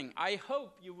boring, I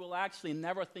hope you will actually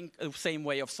never think the same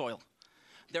way of soil.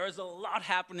 There is a lot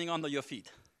happening under your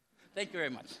feet. Thank you very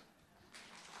much.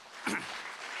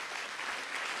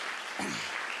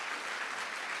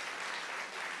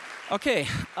 Okay,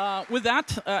 with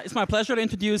that, it's my pleasure to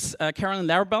introduce Carolyn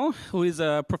Larabel, who is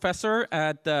a professor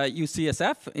at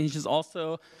UCSF, and she's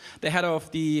also the head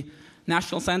of the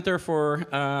National Center for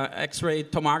X-ray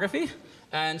Tomography,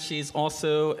 and she's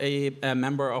also a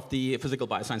member of the Physical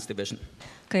Bioscience Division.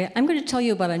 Okay, I'm going to tell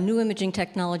you about a new imaging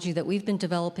technology that we've been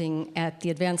developing at the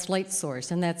Advanced Light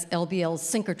Source, and that's LBL's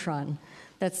synchrotron.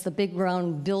 That's the big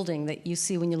round building that you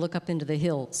see when you look up into the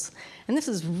hills. And this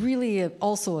is really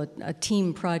also a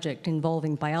team project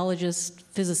involving biologists,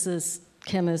 physicists,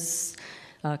 chemists,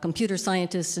 computer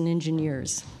scientists, and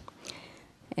engineers,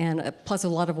 and plus a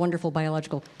lot of wonderful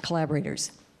biological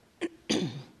collaborators.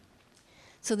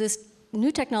 So this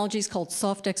new technology is called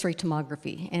soft X-ray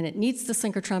tomography, and it needs the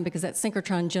synchrotron because that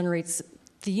synchrotron generates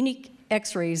the unique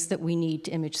X-rays that we need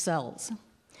to image cells.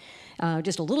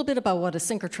 Just a little bit about what a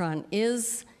synchrotron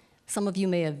is. Some of you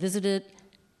may have visited,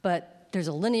 but there's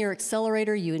a linear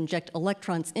accelerator. You inject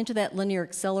electrons into that linear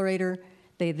accelerator.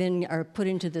 They then are put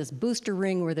into this booster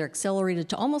ring where they're accelerated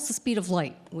to almost the speed of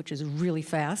light, which is really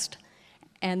fast.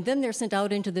 And then they're sent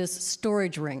out into this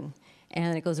storage ring.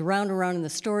 And it goes around and around in the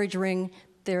storage ring.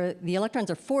 The electrons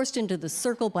are forced into the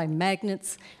circle by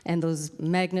magnets, and those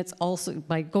magnets also,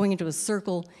 by going into a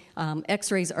circle,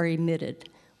 X-rays are emitted.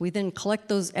 We then collect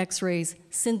those X-rays,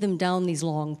 send them down these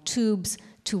long tubes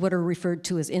to what are referred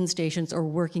to as in-stations or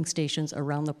working stations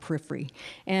around the periphery.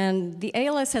 And the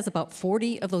ALS has about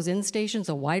 40 of those in-stations,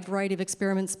 a wide variety of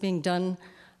experiments being done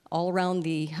all around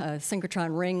the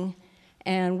synchrotron ring.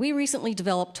 And we recently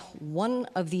developed one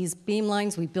of these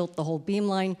beamlines. We built the whole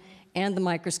beamline and the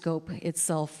microscope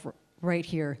itself right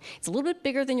here. It's a little bit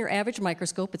bigger than your average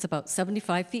microscope. It's about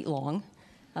 75 feet long.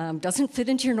 Doesn't fit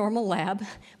into your normal lab,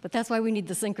 but that's why we need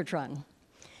the synchrotron.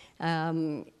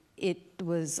 It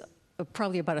was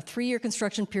probably about a 3-year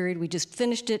construction period. We just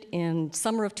finished it in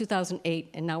summer of 2008,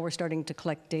 and now we're starting to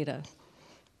collect data.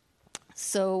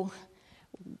 So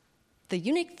the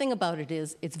unique thing about it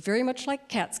is it's very much like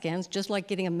CAT scans, just like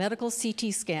getting a medical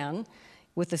CT scan.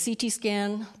 With the CT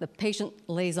scan, the patient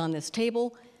lays on this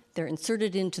table, they're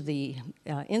inserted into the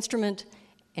instrument,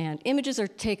 and images are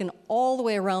taken all the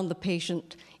way around the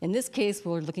patient. In this case,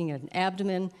 we're looking at an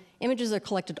abdomen. Images are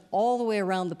collected all the way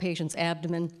around the patient's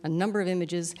abdomen, a number of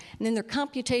images, and then they're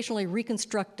computationally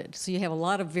reconstructed. So you have a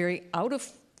lot of very out of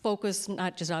focus,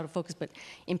 not just out of focus, but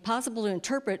impossible to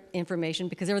interpret information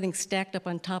because everything's stacked up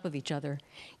on top of each other.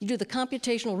 You do the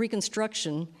computational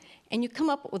reconstruction, and you come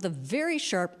up with a very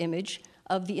sharp image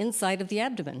of the inside of the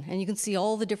abdomen. And you can see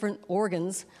all the different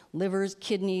organs, livers,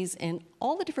 kidneys, and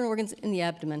all the different organs in the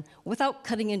abdomen without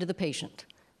cutting into the patient,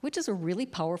 which is a really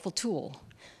powerful tool.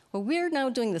 Well, we're now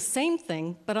doing the same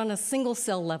thing, but on a single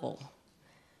cell level.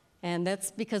 And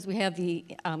that's because we have the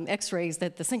X-rays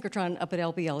that the synchrotron up at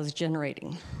LBL is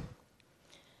generating.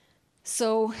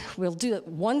 So we'll do it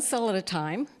one cell at a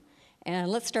time.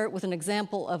 And let's start with an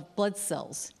example of blood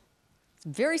cells. It's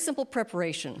very simple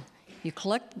preparation. You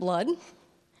collect blood,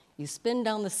 you spin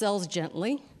down the cells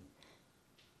gently.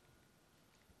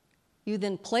 You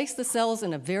then place the cells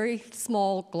in a very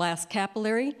small glass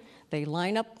capillary. They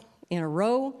line up in a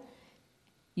row.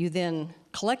 You then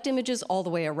collect images all the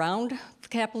way around the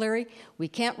capillary. We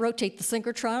can't rotate the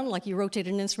synchrotron like you rotate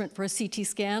an instrument for a CT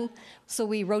scan, so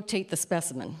we rotate the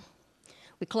specimen.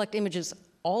 We collect images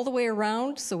all the way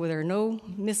around so there are no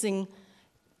missing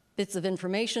bits of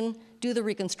information, do the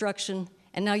reconstruction,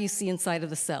 and now you see inside of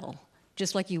the cell,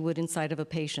 just like you would inside of a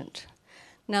patient.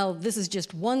 Now, this is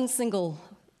just one single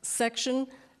section,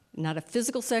 not a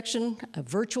physical section, a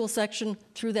virtual section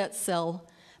through that cell,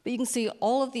 but you can see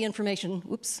all of the information,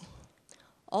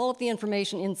 all of the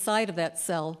information inside of that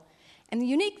cell. And the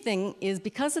unique thing is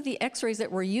because of the X-rays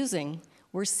that we're using,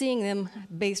 we're seeing them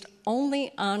based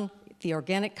only on the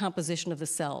organic composition of the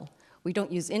cell. We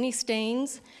don't use any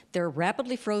stains. They're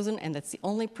rapidly frozen, and that's the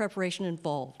only preparation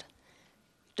involved.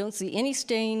 Don't see any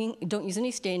staining, don't use any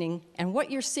staining, and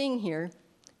what you're seeing here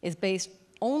is based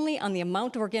only on the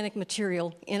amount of organic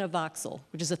material in a voxel,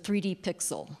 which is a 3D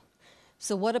pixel.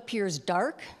 So what appears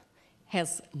dark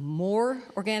has more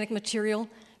organic material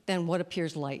than what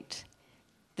appears light.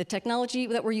 The technology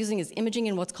that we're using is imaging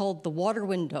in what's called the water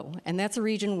window, and that's a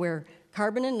region where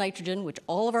carbon and nitrogen, which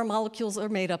all of our molecules are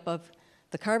made up of,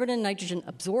 the carbon and nitrogen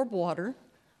absorb water.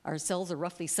 Our cells are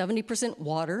roughly 70%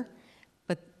 water,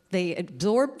 but they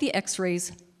absorb the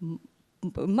X-rays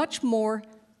much more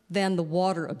than the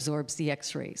water absorbs the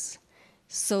X-rays.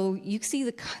 So you see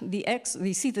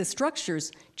the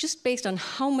structures just based on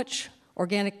how much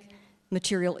organic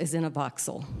material is in a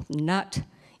voxel, not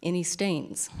any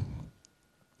stains.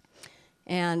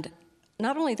 And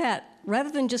not only that, rather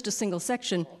than just a single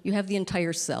section, you have the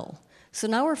entire cell. So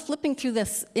now we're flipping through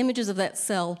the images of that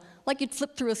cell like you'd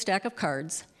flip through a stack of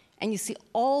cards, and you see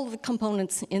all the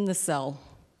components in the cell.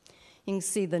 You can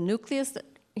see the nucleus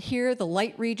here, the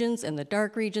light regions and the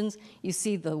dark regions. You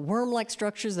see the worm-like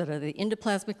structures that are the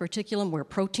endoplasmic reticulum where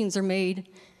proteins are made.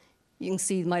 You can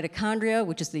see mitochondria,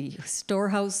 which is the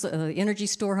storehouse, energy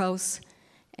storehouse,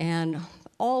 and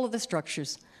all of the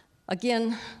structures.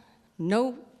 Again,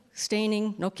 no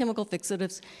staining, no chemical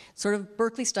fixatives, sort of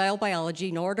Berkeley-style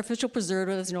biology, no artificial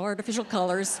preservatives, no artificial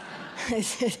colors,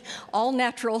 all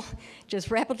natural, just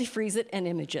rapidly freeze it and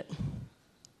image it.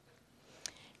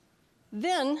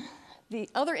 Then, the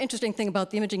other interesting thing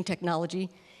about the imaging technology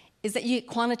is that you get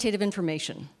quantitative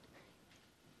information.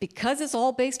 Because it's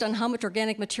all based on how much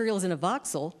organic material is in a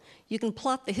voxel, you can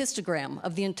plot the histogram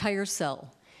of the entire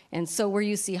cell. And so where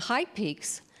you see high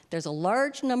peaks, there's a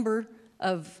large number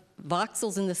of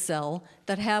voxels in the cell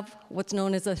that have what's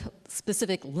known as a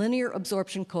specific linear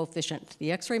absorption coefficient,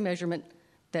 the X-ray measurement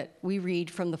that we read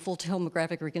from the full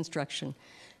tomographic reconstruction.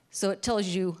 So it tells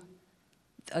you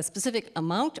a specific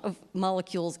amount of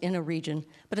molecules in a region,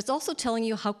 but it's also telling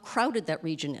you how crowded that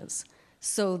region is.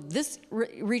 So this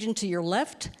region to your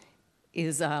left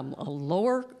is a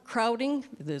lower crowding,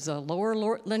 there's a lower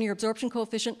linear absorption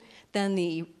coefficient than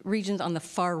the regions on the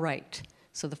far right.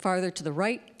 So the farther to the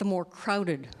right, the more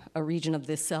crowded a region of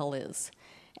this cell is.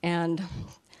 And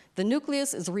the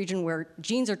nucleus is a region where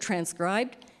genes are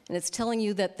transcribed, and it's telling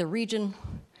you that the region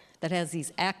that has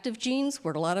these active genes,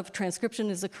 where a lot of transcription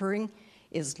is occurring,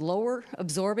 is lower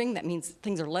absorbing. That means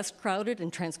things are less crowded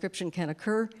and transcription can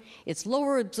occur. It's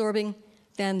lower absorbing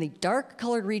than the dark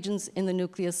colored regions in the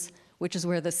nucleus, which is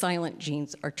where the silent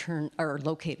genes are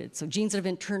located. So genes that have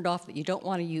been turned off that you don't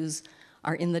want to use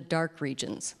are in the dark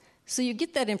regions. So you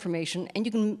get that information, and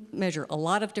you can measure a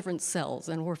lot of different cells,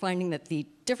 and we're finding that the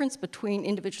difference between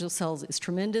individual cells is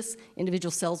tremendous,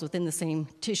 individual cells within the same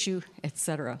tissue, et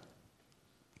cetera.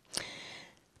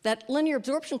 That linear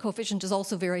absorption coefficient is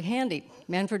also very handy.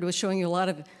 Manfred was showing you a lot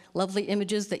of lovely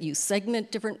images that you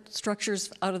segment different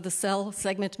structures out of the cell,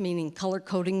 segment meaning color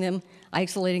coding them,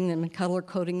 isolating them, and color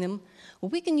coding them. Well,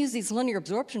 we can use these linear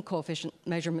absorption coefficient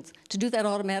measurements to do that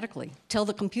automatically. Tell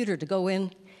the computer to go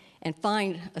in and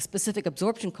find a specific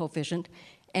absorption coefficient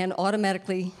and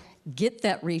automatically get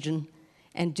that region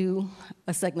and do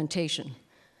a segmentation.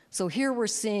 So here we're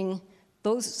seeing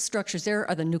those structures there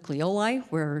are the nucleoli,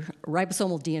 where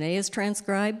ribosomal DNA is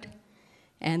transcribed.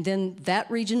 And then that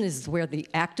region is where the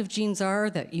active genes are,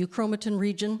 that euchromatin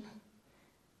region.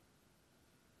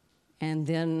 And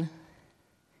then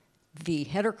the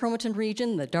heterochromatin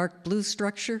region, the dark blue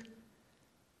structure.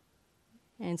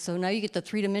 And so now you get the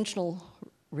three-dimensional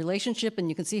relationship, and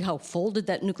you can see how folded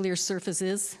that nuclear surface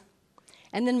is.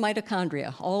 And then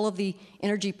mitochondria, all of the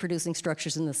energy-producing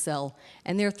structures in the cell,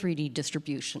 and their 3D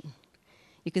distribution.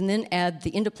 You can then add the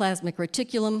endoplasmic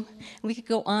reticulum, and we could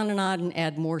go on and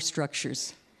add more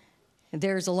structures. And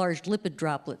there's a large lipid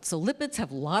droplet. So lipids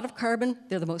have a lot of carbon.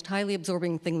 They're the most highly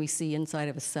absorbing thing we see inside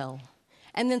of a cell.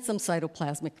 And then some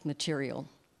cytoplasmic material.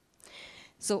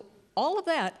 So all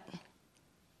that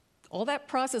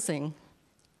processing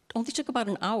only took about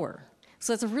an hour.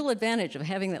 So it's a real advantage of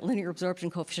having that linear absorption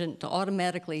coefficient to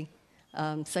automatically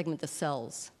segment the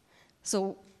cells.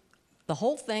 So the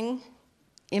whole thing,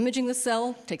 imaging the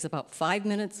cell, takes about 5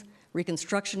 minutes.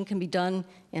 Reconstruction can be done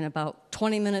in about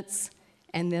 20 minutes.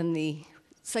 And then the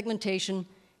segmentation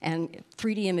and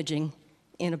 3D imaging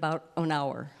in about an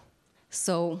hour.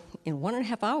 So in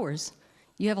 1.5 hours,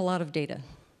 you have a lot of data.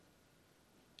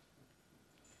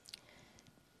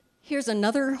 Here's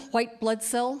another white blood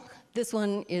cell. This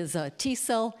one is a T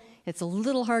cell. It's a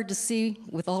little hard to see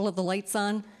with all of the lights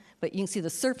on, but you can see the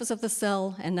surface of the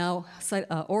cell and now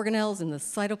organelles in the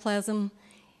cytoplasm.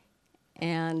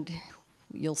 And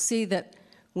you'll see that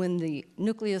when the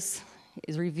nucleus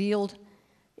is revealed,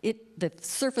 the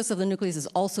surface of the nucleus is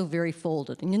also very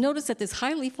folded. And you notice that this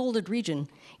highly folded region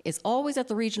is always at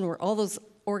the region where all those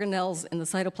organelles in the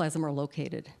cytoplasm are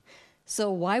located.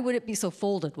 So why would it be so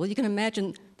folded? Well, you can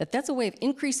imagine that that's a way of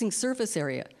increasing surface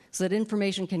area so that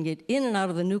information can get in and out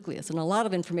of the nucleus, and a lot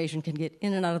of information can get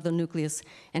in and out of the nucleus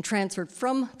and transferred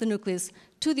from the nucleus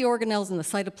to the organelles in the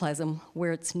cytoplasm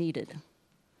where it's needed.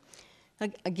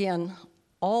 Again,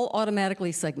 all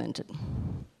automatically segmented.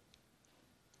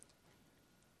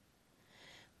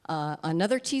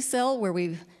 Another T cell where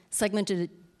we've segmented it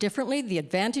differently. The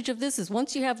advantage of this is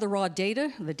once you have the raw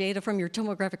data, the data from your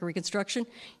tomographic reconstruction,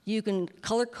 you can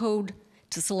color code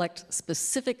to select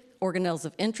specific organelles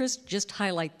of interest, just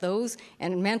highlight those,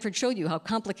 and Manfred showed you how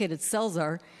complicated cells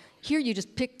are. Here you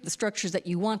just pick the structures that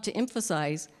you want to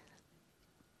emphasize,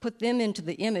 put them into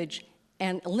the image,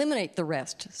 and eliminate the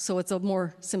rest, so it's a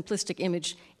more simplistic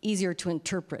image, easier to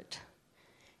interpret.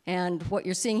 And what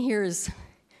you're seeing here is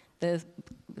the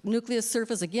nucleus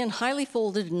surface, again, highly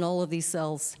folded in all of these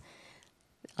cells.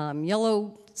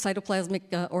 Yellow cytoplasmic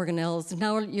organelles.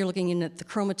 Now you're looking in at the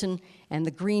chromatin, and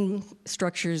the green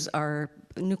structures are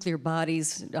nuclear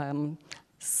bodies,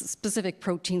 specific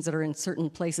proteins that are in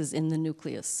certain places in the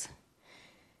nucleus.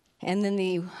 And then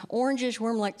the orangish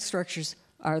worm-like structures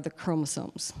are the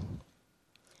chromosomes.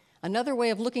 Another way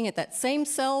of looking at that same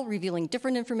cell, revealing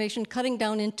different information, cutting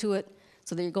down into it,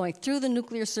 so that you're going through the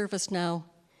nuclear surface now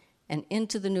and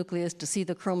into the nucleus to see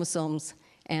the chromosomes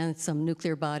and some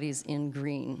nuclear bodies in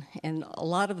green. And a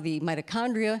lot of the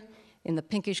mitochondria in the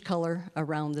pinkish color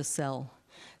around the cell.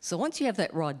 So once you have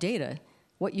that raw data,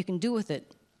 what you can do with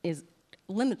it is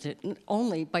limited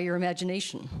only by your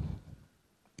imagination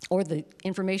or the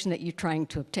information that you're trying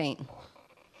to obtain.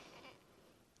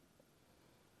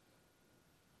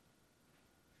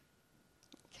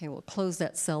 Okay, we'll close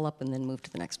that cell up and then move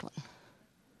to the next one.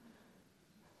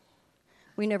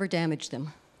 We never damage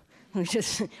them. We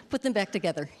just put them back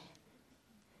together.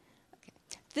 Okay.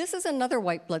 This is another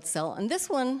white blood cell, and this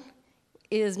one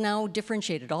is now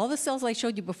differentiated. All the cells I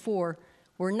showed you before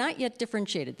were not yet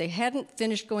differentiated. They hadn't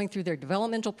finished going through their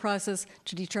developmental process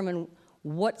to determine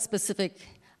what specific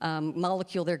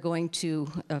molecule they're going to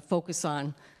focus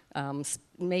on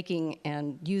making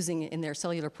and using in their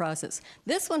cellular process.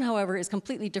 This one, however, is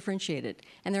completely differentiated.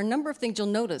 And there are a number of things you'll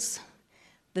notice.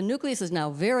 The nucleus is now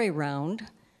very round.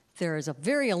 There is a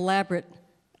very elaborate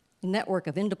network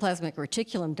of endoplasmic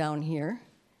reticulum down here,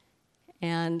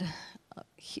 and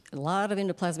a lot of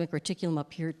endoplasmic reticulum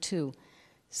up here too.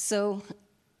 So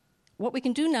what we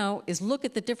can do now is look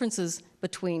at the differences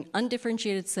between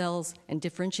undifferentiated cells and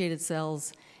differentiated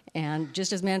cells. And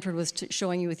just as Manfred was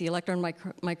showing you with the electron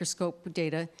microscope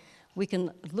data, we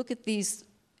can look at these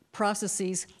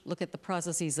processes, look at the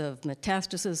processes of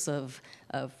metastasis,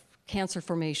 of cancer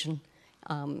formation.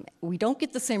 We don't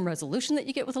get the same resolution that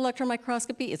you get with electron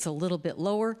microscopy. It's a little bit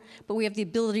lower, but we have the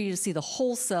ability to see the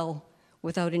whole cell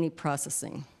without any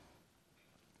processing.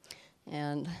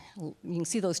 And you can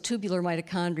see those tubular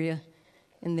mitochondria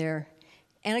in there.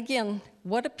 And again,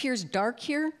 what appears dark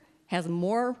here has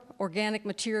more organic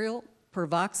material per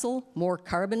voxel, more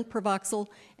carbon per voxel,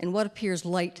 and what appears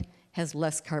light has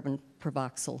less carbon per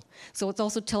voxel. So it's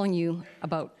also telling you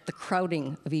about the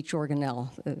crowding of each organelle,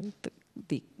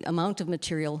 the amount of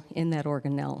material in that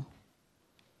organelle.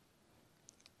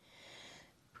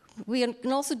 We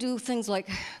can also do things like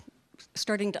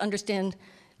starting to understand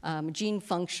gene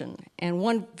function. And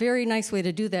one very nice way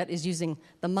to do that is using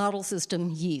the model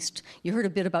system yeast. You heard a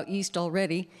bit about yeast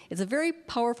already. It's a very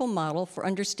powerful model for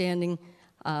understanding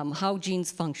how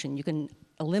genes function. You can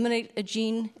eliminate a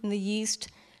gene in the yeast,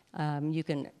 you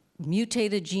can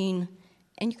mutate a gene,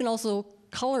 and you can also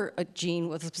color a gene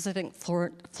with a specific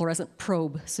fluorescent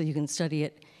probe so you can study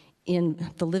it in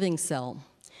the living cell.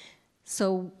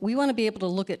 So we want to be able to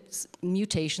look at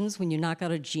mutations when you knock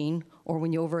out a gene or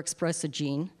when you overexpress a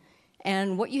gene.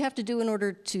 And what you have to do in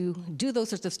order to do those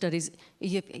sorts of studies,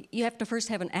 you have to first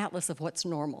have an atlas of what's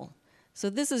normal. So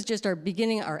this is just our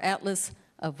beginning, our atlas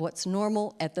of what's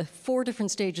normal at the 4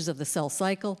 different stages of the cell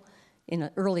cycle. In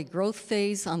an early growth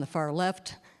phase on the far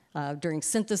left, during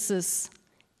synthesis,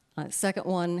 second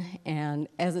one, and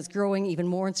as it's growing even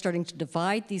more and starting to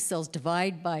divide, these cells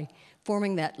divide by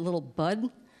forming that little bud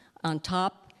on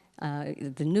top.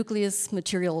 The nucleus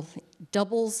material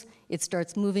doubles. It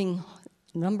starts moving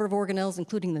a number of organelles,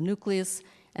 including the nucleus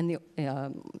and the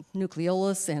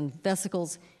nucleolus and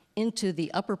vesicles, into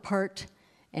the upper part,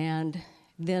 and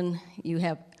then you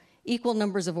have equal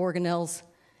numbers of organelles,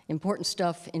 important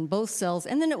stuff in both cells,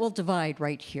 and then it will divide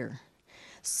right here.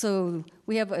 So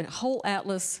we have a whole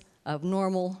atlas of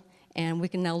normal, and we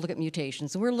can now look at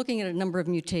mutations. And we're looking at a number of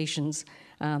mutations.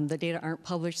 The data aren't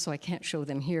published, so I can't show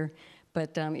them here,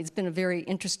 but it's been a very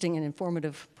interesting and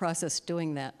informative process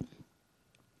doing that.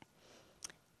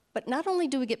 But not only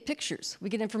do we get pictures, we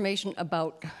get information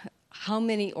about how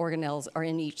many organelles are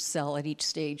in each cell at each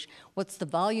stage, what's the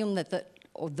volume that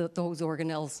those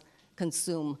organelles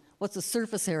consume, what's the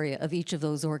surface area of each of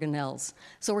those organelles.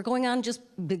 So we're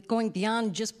going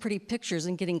beyond just pretty pictures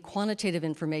and getting quantitative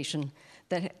information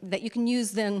that you can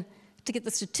use then to get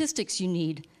the statistics you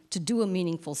need to do a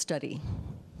meaningful study.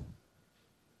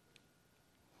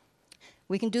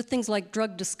 We can do things like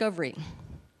drug discovery.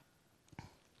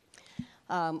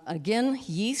 Again,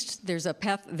 yeast, there's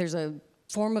a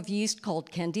form of yeast called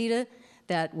Candida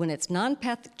that when it's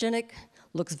non-pathogenic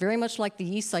looks very much like the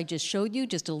yeast I just showed you,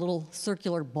 just a little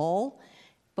circular ball.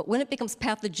 But when it becomes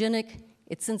pathogenic,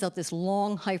 it sends out this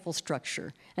long hyphal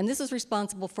structure. And this is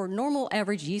responsible for normal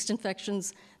average yeast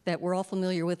infections that we're all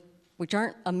familiar with, which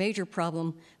aren't a major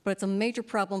problem, but it's a major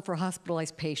problem for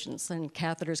hospitalized patients, and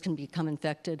catheters can become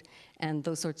infected and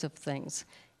those sorts of things.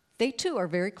 They too are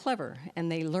very clever,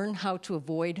 and they learn how to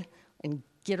avoid and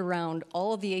get around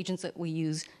all of the agents that we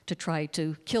use to try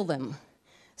to kill them.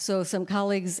 So some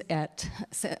colleagues at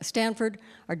Stanford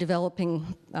are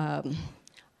developing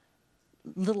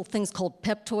little things called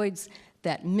peptoids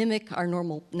that mimic our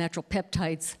normal natural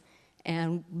peptides,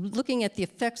 and looking at the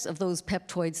effects of those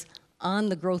peptoids on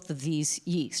the growth of these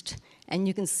yeast. And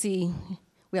you can see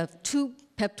we have two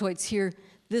peptoids here.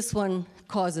 This one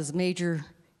causes major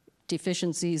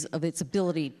deficiencies of its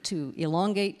ability to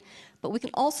elongate, but we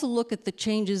can also look at the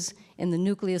changes in the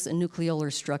nucleus and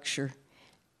nucleolar structure.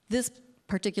 This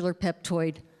particular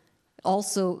peptoid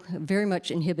also very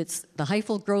much inhibits the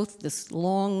hyphal growth, this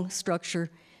long structure,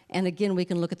 and again, we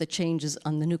can look at the changes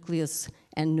on the nucleus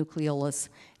and nucleolus.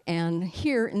 And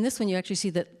here, in this one, you actually see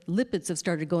that lipids have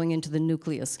started going into the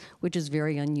nucleus, which is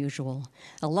very unusual.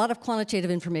 A lot of quantitative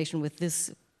information with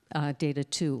this data,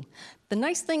 too. The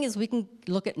nice thing is we can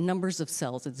look at numbers of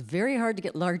cells. It's very hard to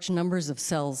get large numbers of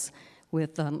cells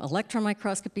with electron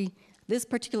microscopy. This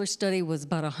particular study was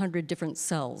about 100 different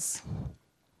cells.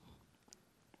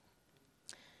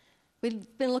 We've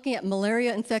been looking at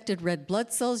malaria-infected red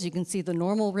blood cells. You can see the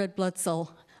normal red blood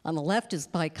cell on the left is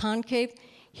biconcave.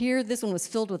 Here, this one was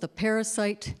filled with a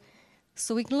parasite.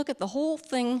 So we can look at the whole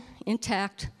thing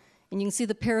intact, and you can see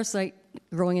the parasite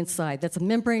growing inside. That's a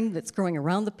membrane that's growing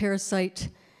around the parasite,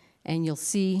 and you'll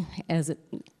see as it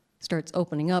starts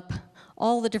opening up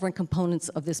all the different components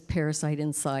of this parasite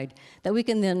inside that we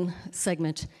can then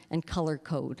segment and color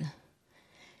code.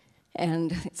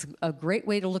 And it's a great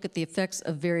way to look at the effects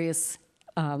of various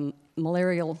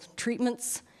malarial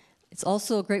treatments. It's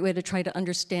also a great way to try to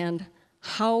understand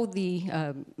how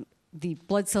the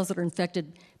blood cells that are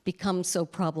infected become so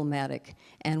problematic.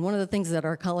 And one of the things that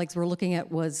our colleagues were looking at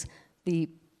was the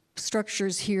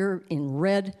structures here in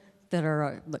red that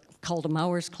are called a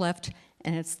Mauer's cleft,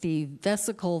 and it's the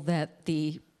vesicle that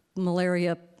the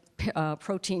malaria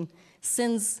protein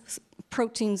sends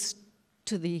proteins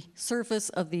to the surface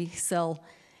of the cell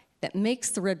that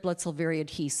makes the red blood cell very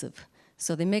adhesive.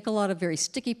 So they make a lot of very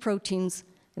sticky proteins,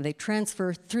 and they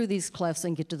transfer through these clefts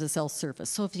and get to the cell surface.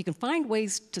 So if you can find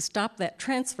ways to stop that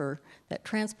transfer, that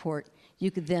transport,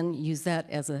 you could then use that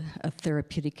as a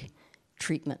therapeutic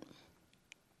treatment.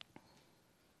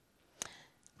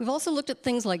 We've also looked at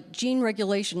things like gene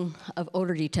regulation of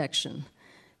odor detection.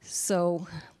 So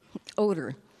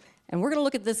odor, and we're going to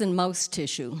look at this in mouse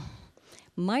tissue.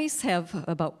 Mice have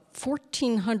about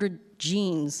 1,400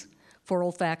 genes for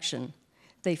olfaction.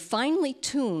 They finely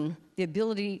tune the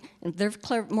ability, and they're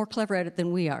more clever at it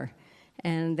than we are,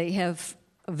 and they have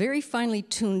a very finely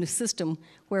tuned system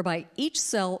whereby each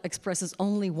cell expresses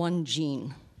only one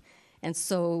gene. And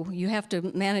so you have to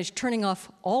manage turning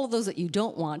off all of those that you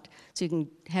don't want so you can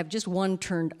have just one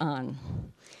turned on.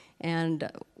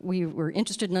 And we were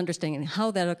interested in understanding how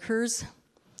that occurs.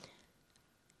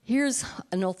 Here's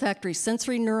an olfactory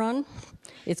sensory neuron.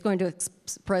 It's going to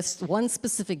express one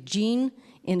specific gene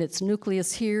in its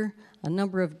nucleus here, a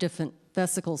number of different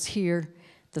vesicles here.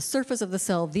 The surface of the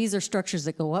cell, these are structures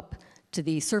that go up to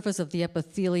the surface of the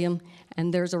epithelium,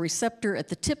 and there's a receptor at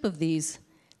the tip of these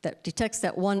that detects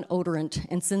that one odorant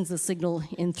and sends the signal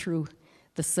in through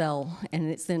the cell, and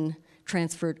it's then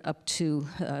transferred up to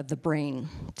the brain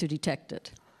to detect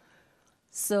it.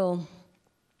 So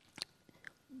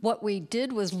what we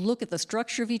did was look at the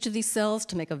structure of each of these cells.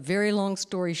 To make a very long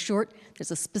story short,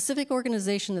 there's a specific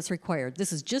organization that's required.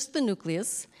 This is just the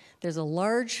nucleus. There's a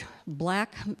large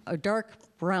black, a dark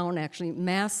brown actually,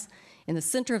 mass in the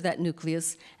center of that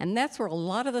nucleus, and that's where a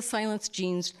lot of the silence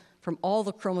genes from all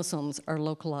the chromosomes are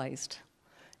localized.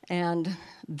 And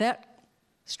that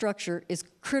structure is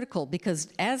critical because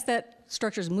as that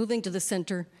structure is moving to the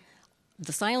center,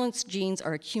 the silence genes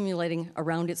are accumulating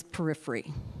around its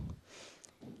periphery.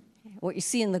 What you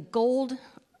see in the gold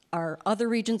are other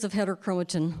regions of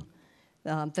heterochromatin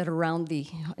that are around the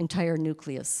entire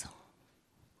nucleus.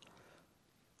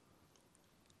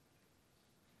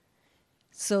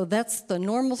 So that's the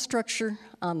normal structure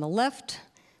on the left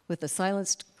with the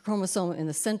silenced chromosome in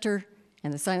the center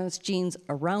and the silenced genes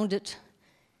around it.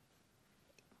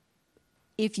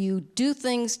 If you do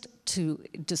things to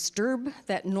disturb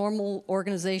that normal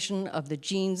organization of the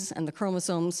genes and the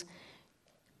chromosomes,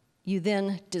 you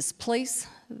then displace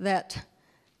that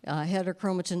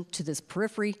heterochromatin to this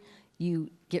periphery. You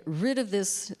get rid of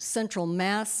this central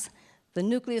mass. The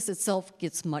nucleus itself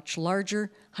gets much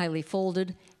larger, highly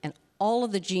folded, and all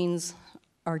of the genes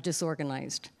are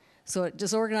disorganized. So it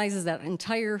disorganizes that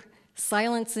entire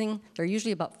silencing. There are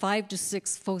usually about 5 to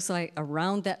 6 foci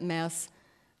around that mass,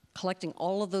 collecting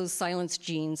all of those silenced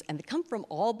genes, and they come from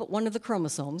all but one of the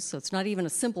chromosomes, so it's not even a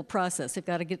simple process. They've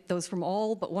got to get those from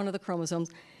all but one of the chromosomes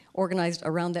organized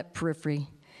around that periphery.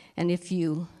 And if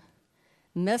you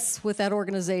mess with that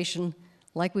organization,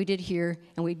 like we did here,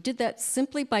 and we did that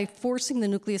simply by forcing the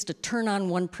nucleus to turn on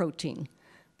one protein.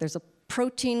 There's a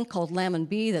protein called lamin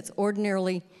B that's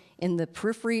ordinarily in the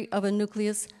periphery of a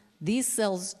nucleus. These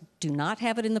cells do not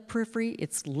have it in the periphery.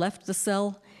 It's left the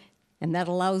cell, and that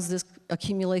allows this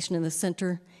accumulation in the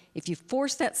center. If you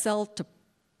force that cell to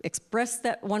express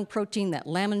that one protein, that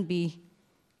lamin B,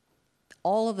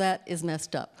 all of that is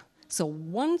messed up. So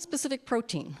one specific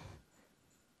protein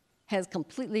has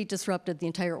completely disrupted the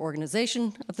entire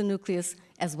organization of the nucleus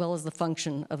as well as the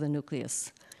function of the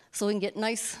nucleus. So we can get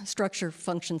nice structure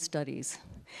function studies.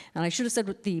 And I should have said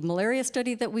with the malaria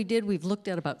study that we did, we've looked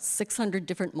at about 600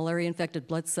 different malaria-infected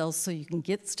blood cells, so you can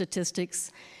get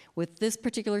statistics. With this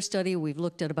particular study, we've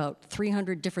looked at about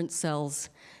 300 different cells.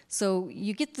 So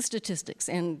you get the statistics.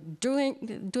 And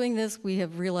doing this, we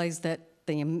have realized that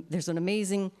there's an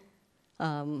amazing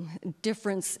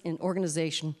difference in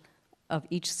organization of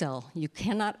each cell. You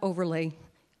cannot overlay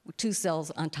two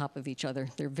cells on top of each other.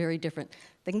 They're very different.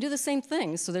 They can do the same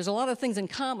thing, so there's a lot of things in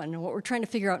common. And what we're trying to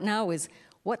figure out now is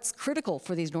what's critical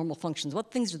for these normal functions?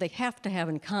 What things do they have to have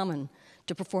in common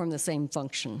to perform the same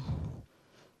function?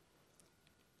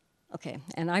 Okay,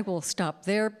 and I will stop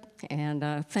there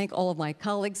and thank all of my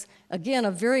colleagues. Again,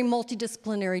 a very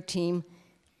multidisciplinary team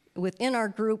within our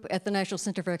group at the National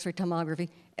Center for X-ray Tomography,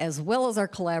 as well as our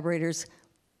collaborators,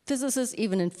 physicists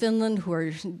even in Finland who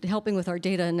are helping with our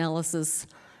data analysis,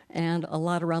 and a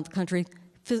lot around the country,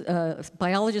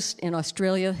 biologists in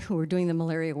Australia who are doing the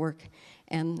malaria work,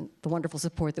 and the wonderful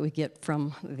support that we get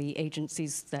from the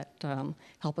agencies that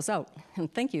help us out.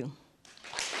 And thank you.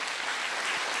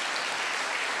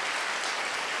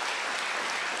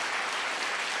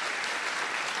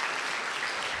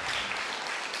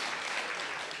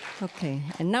 Okay,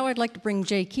 and now I'd like to bring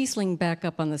Jay Kiesling back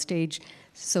up on the stage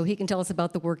so he can tell us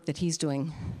about the work that he's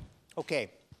doing. Okay.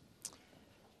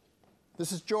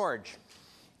 This is George.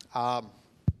 I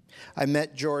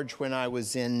met George when I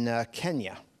was in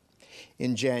Kenya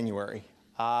in January.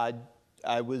 I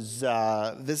was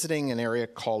visiting an area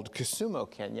called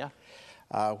Kisumu, Kenya,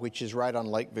 which is right on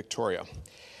Lake Victoria.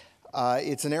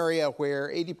 It's an area where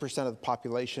 80% of the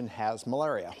population has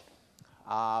malaria.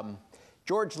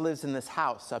 George lives in this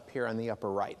house up here on the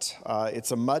upper right.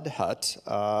 It's a mud hut.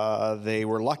 They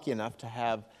were lucky enough to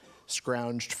have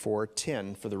scrounged for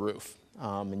tin for the roof.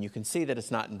 And you can see that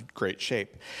it's not in great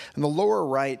shape. And the lower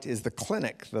right is the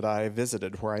clinic that I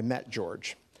visited where I met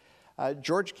George.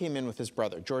 George came in with his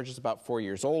brother. George is about 4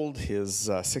 years old. His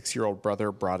 6-year-old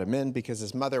brother brought him in because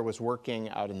his mother was working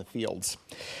out in the fields.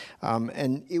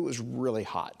 And it was really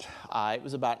hot. It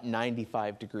was about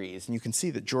 95 degrees. And you can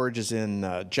see that George is in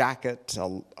a jacket,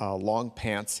 long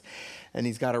pants, and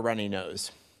he's got a runny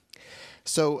nose.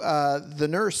 So the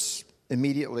nurse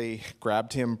immediately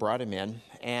grabbed him, brought him in,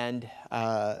 and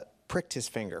pricked his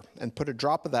finger and put a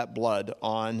drop of that blood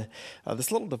on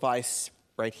this little device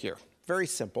right here. Very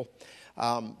simple.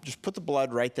 Just put the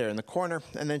blood right there in the corner,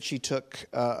 and then she took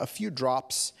a few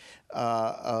drops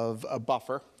of a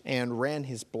buffer and ran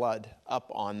his blood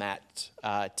up on that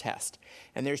test.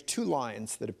 And there's 2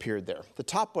 lines that appeared there. The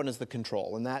top one is the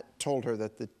control, and that told her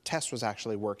that the test was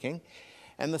actually working.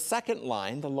 And the second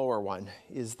line, the lower one,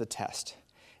 is the test.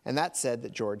 And that said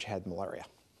that George had malaria.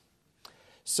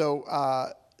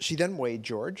 So she then weighed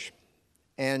George,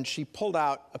 and she pulled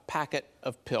out a packet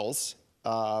of pills,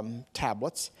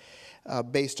 tablets,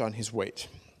 based on his weight.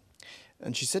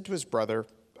 And she said to his brother,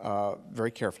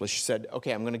 very carefully, she said,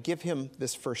 okay, I'm going to give him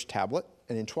this first tablet,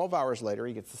 and in 12 hours later,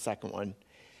 he gets the second one.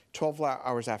 12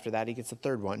 hours after that, he gets the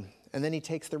third one. And then he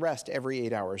takes the rest every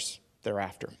 8 hours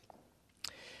thereafter.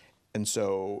 And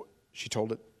so she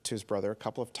told it to his brother a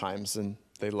couple of times, and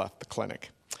they left the clinic.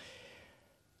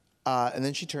 And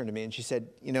then she turned to me and she said,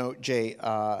 you know, Jay,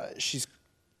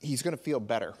 he's going to feel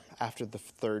better after the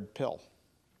third pill.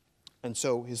 And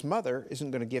so his mother isn't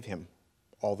going to give him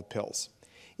all the pills,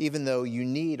 even though you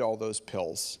need all those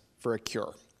pills for a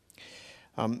cure.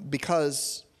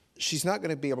 Because she's not going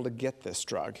to be able to get this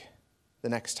drug the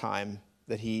next time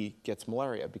that he gets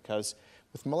malaria, because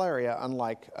with malaria,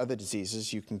 unlike other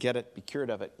diseases, you can get it, be cured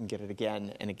of it, and get it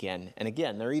again and again and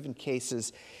again. There are even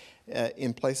cases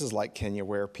in places like Kenya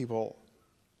where people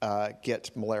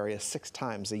get malaria 6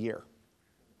 times a year.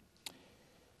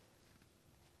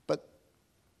 But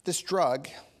this drug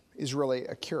is really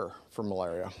a cure for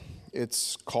malaria.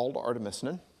 It's called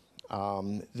artemisinin.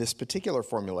 This particular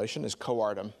formulation is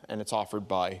Coartem, and it's offered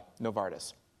by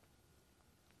Novartis.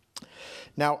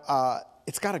 Now,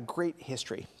 it's got a great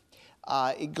history.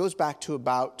 It goes back to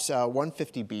about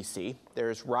 150 BC.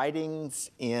 There's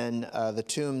writings in the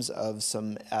tombs of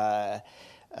some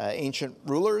ancient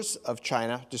rulers of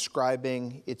China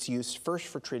describing its use first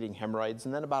for treating hemorrhoids,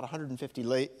 and then about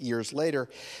 150 years later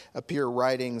appear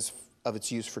writings of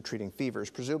its use for treating fevers,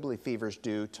 presumably fevers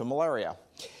due to malaria.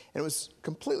 And it was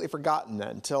completely forgotten then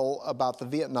until about the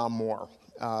Vietnam War.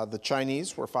 The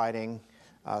Chinese were fighting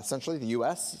essentially the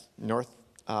U.S., North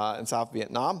and South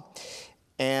Vietnam,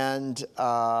 and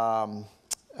the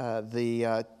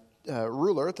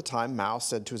ruler at the time, Mao,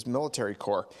 said to his military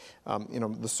corps,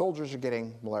 the soldiers are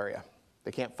getting malaria.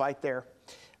 They can't fight there.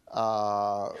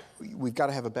 We've got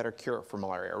to have a better cure for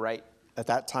malaria, right? At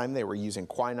that time, they were using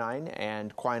quinine,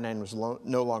 and quinine was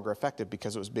no longer effective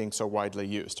because it was being so widely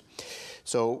used.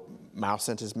 So Mao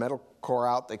sent his medical corps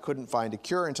out. They couldn't find a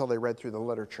cure until they read through the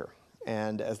literature.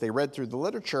 And as they read through the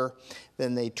literature,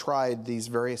 then they tried these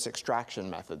various extraction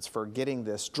methods for getting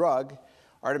this drug,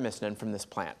 artemisinin, from this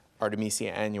plant,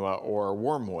 Artemisia annua, or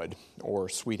wormwood, or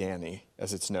sweet Annie,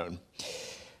 as it's known.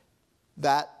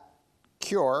 That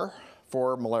cure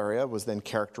for malaria was then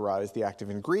characterized. The active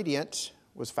ingredient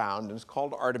was found, and it's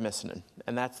called artemisinin,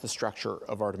 and that's the structure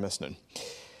of artemisinin.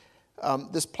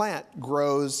 This plant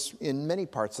grows in many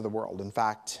parts of the world. In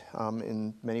fact,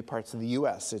 in many parts of the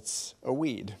U.S., it's a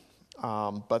weed.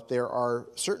 But there are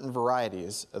certain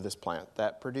varieties of this plant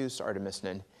that produce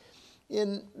artemisinin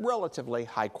in relatively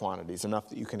high quantities, enough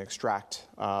that you can extract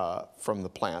from the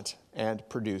plant and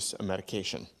produce a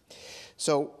medication.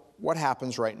 So what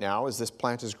happens right now is this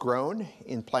plant is grown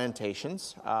in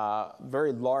plantations,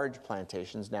 very large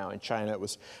plantations now in China. It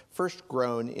was first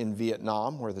grown in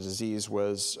Vietnam, where the disease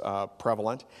was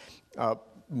prevalent.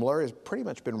 Malaria has pretty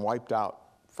much been wiped out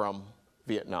from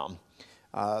Vietnam.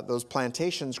 Those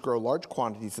plantations grow large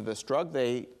quantities of this drug.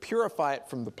 They purify it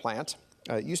from the plant.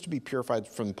 It used to be purified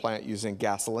from the plant using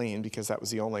gasoline because that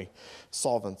was the only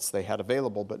solvents they had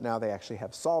available, but now they actually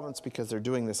have solvents because they're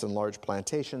doing this in large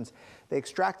plantations. They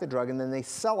extract the drug and then they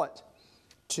sell it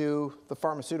to the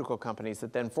pharmaceutical companies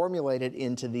that then formulate it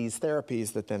into these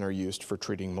therapies that then are used for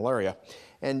treating malaria.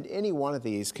 And any one of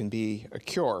these can be a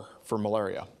cure for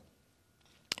malaria.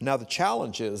 Now, the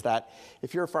challenge is that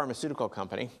if you're a pharmaceutical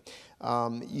company,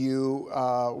 you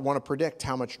want to predict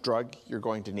how much drug you're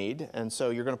going to need, and so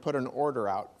you're going to put an order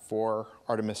out for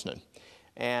artemisinin.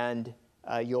 And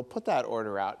you'll put that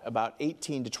order out about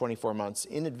 18 to 24 months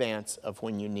in advance of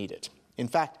when you need it. In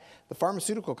fact, the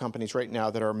pharmaceutical companies right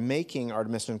now that are making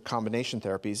artemisinin combination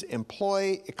therapies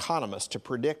employ economists to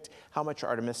predict how much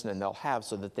artemisinin they'll have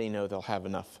so that they know they'll have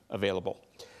enough available.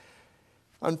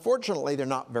 Unfortunately, they're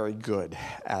not very good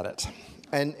at it.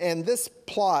 And this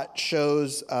plot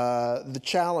shows the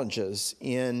challenges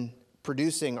in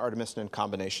producing artemisinin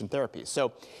combination therapies.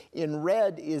 So in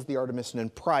red is the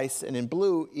artemisinin price, and in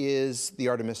blue is the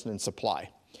artemisinin supply.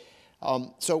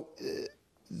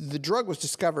 The drug was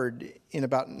discovered in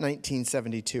about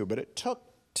 1972, but it took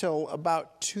till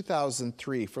about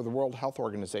 2003 for the World Health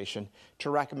Organization to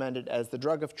recommend it as the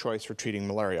drug of choice for treating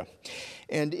malaria.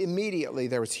 And immediately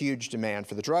there was huge demand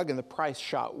for the drug, and the price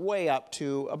shot way up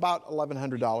to about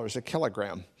 $1,100 a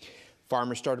kilogram.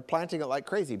 Farmers started planting it like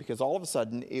crazy because all of a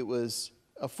sudden it was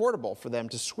affordable for them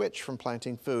to switch from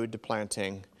planting food to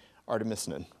planting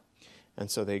artemisinin. And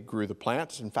so they grew the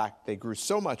plant. In fact, they grew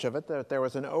so much of it that there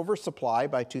was an oversupply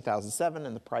by 2007,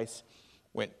 and the price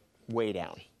went way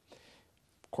down.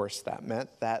 Of course, that meant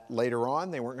that later on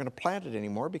they weren't going to plant it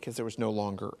anymore because there was no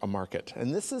longer a market.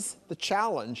 And this is the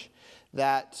challenge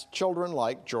that children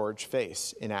like George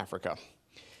face in Africa.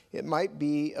 It might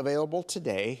be available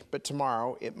today, but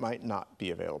tomorrow it might not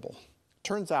be available.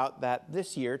 Turns out that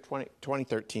this year,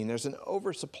 2013, there's an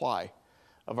oversupply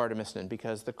of artemisinin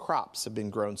because the crops have been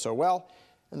grown so well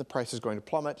and the price is going to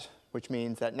plummet, which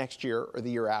means that next year or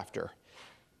the year after,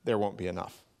 there won't be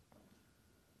enough.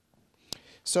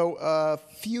 So a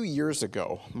few years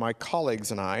ago, my colleagues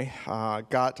and I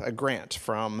got a grant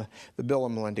from the Bill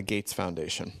and Melinda Gates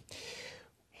Foundation.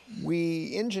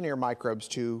 We engineer microbes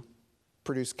to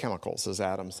produce chemicals, as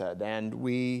Adam said, and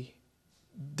we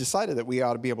decided that we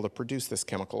ought to be able to produce this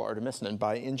chemical, artemisinin,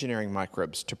 by engineering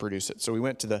microbes to produce it. So we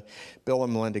went to the Bill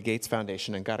and Melinda Gates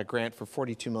Foundation and got a grant for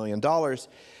 $42 million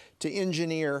to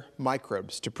engineer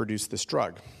microbes to produce this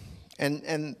drug.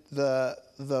 And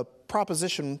the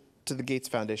proposition to the Gates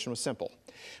Foundation was simple.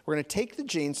 We're going to take the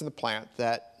genes in the plant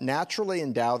that naturally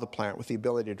endow the plant with the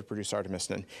ability to produce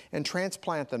artemisinin and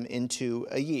transplant them into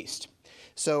a yeast.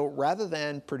 So rather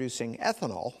than producing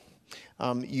ethanol,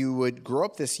 you would grow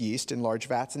up this yeast in large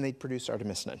vats and they'd produce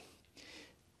artemisinin,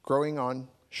 growing on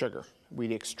sugar.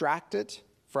 We'd extract it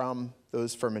from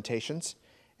those fermentations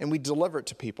and we'd deliver it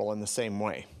to people in the same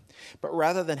way. But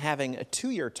rather than having a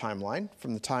 2-year timeline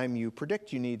from the time you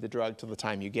predict you need the drug to the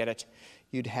time you get it,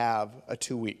 you'd have a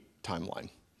 2-week timeline.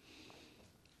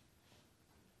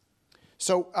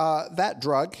 So that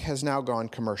drug has now gone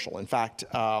commercial. In fact,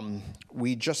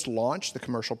 we just launched the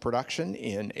commercial production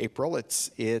in April.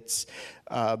 It's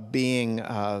being,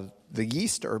 the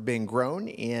yeast are being grown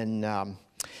in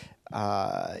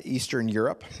Eastern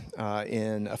Europe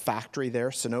in a factory there.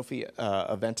 Sanofi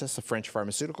Aventis, a French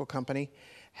pharmaceutical company,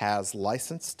 has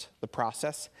licensed the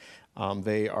process.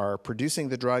 They are producing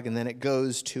the drug, and then it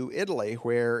goes to Italy,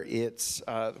 where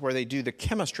where they do the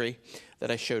chemistry that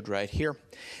I showed right here.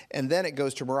 And then it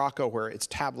goes to Morocco, where it's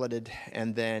tableted,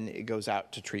 and then it goes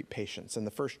out to treat patients. And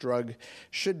the first drug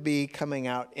should be coming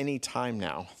out any time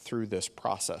now through this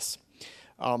process.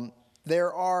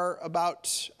 There are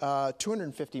about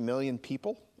 250 million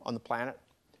people on the planet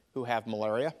who have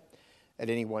malaria at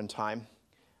any one time.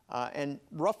 And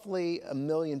roughly 1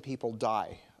 million people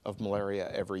die of malaria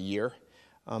every year,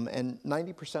 and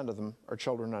 90% of them are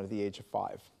children under the age of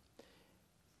 5.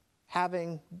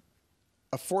 Having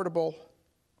affordable,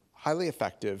 highly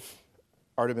effective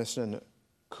artemisinin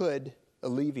could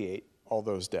alleviate all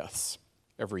those deaths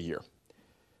every year.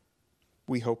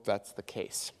 We hope that's the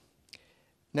case.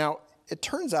 Now, it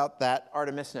turns out that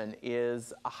artemisinin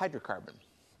is a hydrocarbon.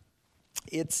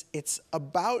 It's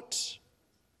about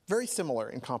very similar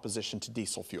in composition to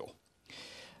diesel fuel.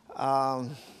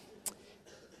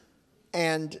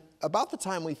 And about the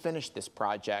time we finished this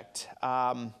project,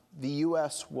 the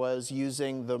US was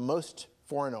using the most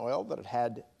foreign oil that it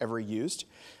had ever used,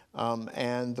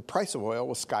 and the price of oil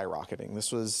was skyrocketing.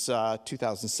 This was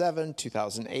 2007,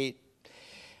 2008.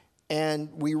 And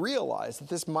we realized that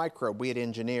this microbe we had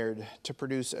engineered to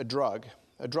produce a drug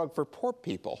for poor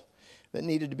people that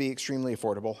needed to be extremely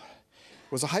affordable,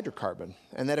 was a hydrocarbon.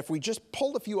 And that if we just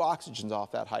pulled a few oxygens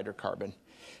off that hydrocarbon,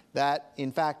 that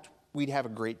in fact, we'd have a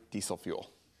great diesel fuel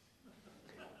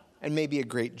and maybe a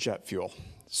great jet fuel.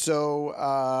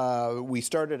 So we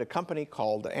started a company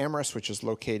called Amyris, which is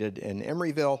located in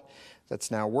Emeryville, that's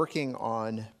now working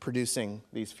on producing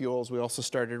these fuels. We also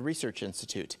started a research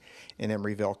institute in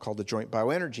Emeryville called the Joint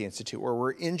Bioenergy Institute, where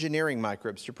we're engineering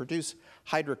microbes to produce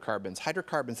hydrocarbons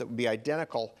that would be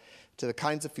identical to the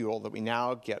kinds of fuel that we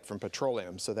now get from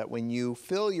petroleum, so that when you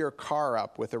fill your car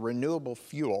up with a renewable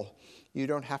fuel, you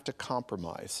don't have to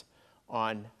compromise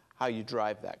on how you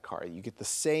drive that car. You get the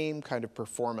same kind of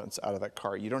performance out of that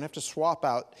car. You don't have to swap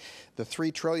out the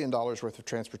 $3 trillion worth of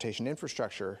transportation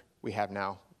infrastructure we have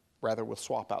now. Rather, we'll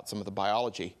swap out some of the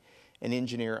biology and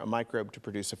engineer a microbe to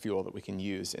produce a fuel that we can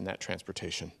use in that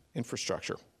transportation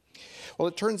infrastructure. Well,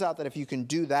 it turns out that if you can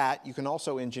do that, you can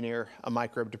also engineer a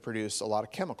microbe to produce a lot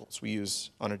of chemicals we use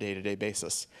on a day-to-day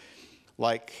basis,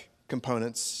 like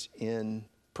components in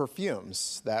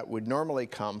perfumes that would normally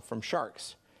come from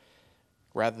sharks.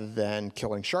 Rather than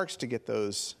killing sharks to get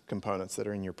those components that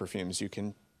are in your perfumes, you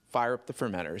can fire up the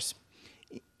fermenters,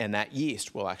 and that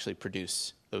yeast will actually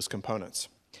produce those components.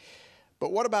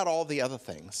 But what about all the other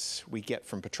things we get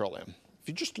from petroleum? If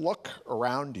you just look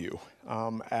around you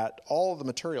at all the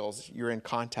materials you're in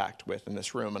contact with in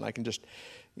this room, and I can just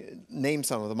name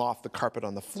some of them off: the carpet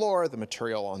on the floor, the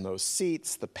material on those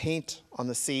seats, the paint on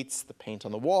the seats, the paint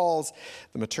on the walls,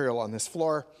 the material on this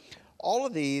floor. All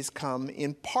of these come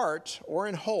in part or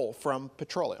in whole from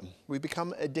petroleum. We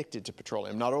become addicted to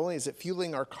petroleum. Not only is it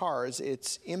fueling our cars,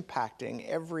 it's impacting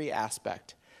every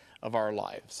aspect of our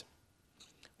lives.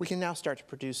 We can now start to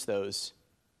produce those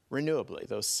renewably.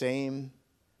 Those same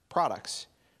products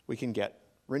we can get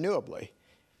renewably.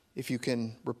 If you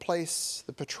can replace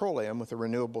the petroleum with a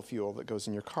renewable fuel that goes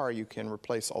in your car, you can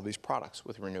replace all these products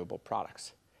with renewable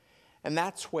products. And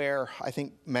that's where I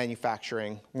think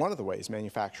manufacturing, one of the ways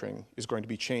manufacturing is going to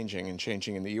be changing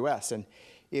in the US. And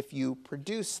if you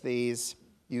produce these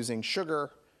using sugar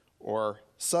or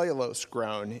cellulose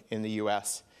grown in the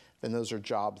US, then those are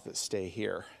jobs that stay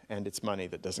here, and it's money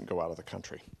that doesn't go out of the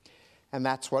country. And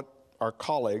that's what our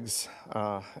colleagues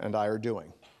and I are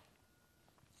doing.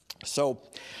 So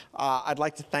I'd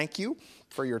like to thank you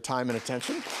for your time and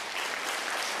attention.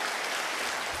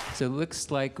 So it looks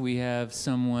like we have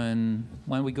someone.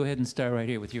 Why don't we go ahead and start right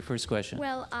here with your first question?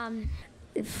 Well,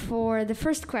 for the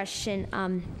first question,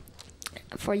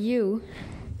 for you.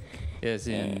 As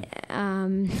in?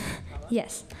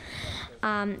 Yes.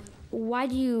 Why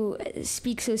do you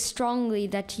speak so strongly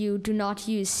that you do not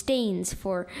use stains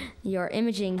for your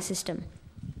imaging system?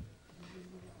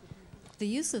 The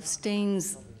use of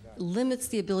stains limits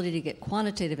the ability to get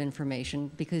quantitative information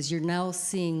because you're now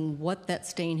seeing what that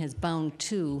stain has bound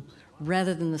to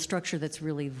rather than the structure that's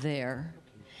really there.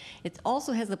 It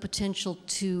also has the potential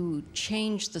to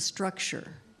change the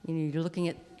structure. You know, you're looking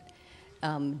at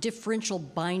differential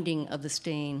binding of the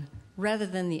stain rather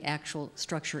than the actual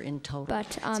structure in total.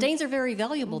 But, stains are very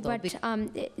valuable, though. But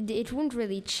it won't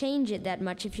really change it that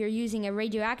much if you're using a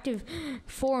radioactive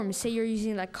form. Say you're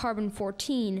using like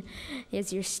carbon-14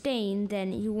 as your stain,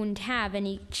 then you wouldn't have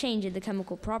any change in the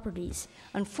chemical properties.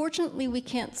 Unfortunately, we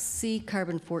can't see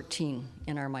carbon-14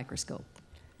 in our microscope.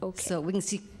 Okay. So we can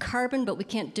see carbon, but we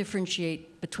can't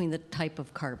differentiate between the type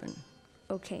of carbon.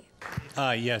 Okay.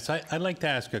 Yes, I'd like to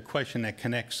ask a question that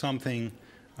connects something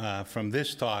from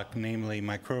this talk, namely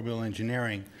microbial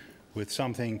engineering, with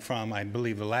something from, I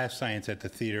believe, the last Science at the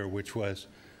Theater, which was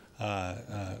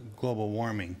global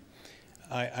warming.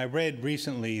 I read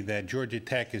recently that Georgia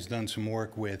Tech has done some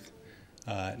work with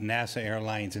NASA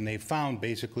airlines, and they found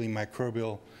basically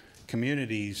microbial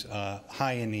communities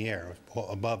high in the air,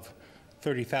 above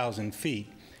 30,000 feet.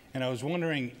 And I was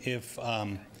wondering if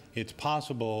it's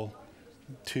possible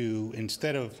to,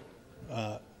 instead of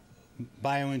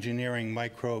bioengineering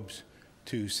microbes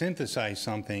to synthesize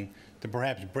something, to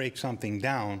perhaps break something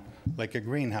down like a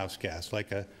greenhouse gas,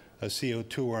 like a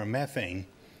CO2 or a methane.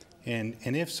 And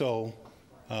if so,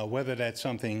 whether that's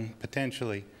something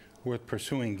potentially worth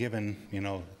pursuing given, you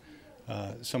know,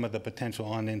 some of the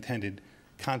potential unintended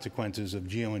consequences of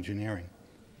geoengineering.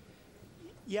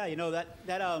 Yeah, you know, that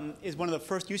is one of the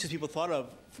first uses people thought of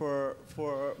for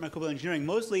microbial engineering,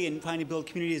 mostly in trying to build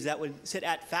communities that would sit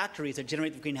at factories that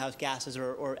generate the greenhouse gases,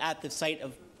 or at the site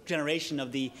of generation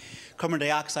of the carbon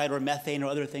dioxide or methane or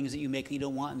other things that you make that you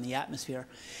don't want in the atmosphere.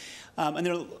 And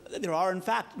there are, in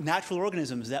fact, natural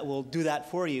organisms that will do that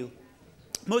for you.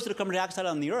 Most of the carbon dioxide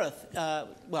on the Earth,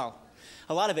 well,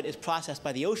 a lot of it is processed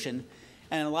by the ocean,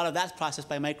 and a lot of that's processed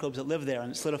by microbes that live there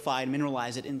and solidify and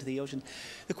mineralize it into the ocean.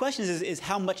 The question is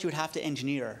how much you would have to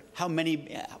engineer,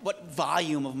 what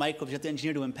volume of microbes you have to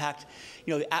engineer to impact,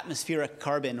 you know, the atmospheric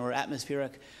carbon or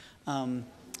atmospheric,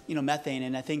 you know, methane.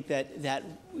 And I think that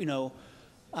you know,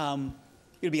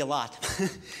 it'd be a lot.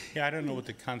 Yeah, I don't know what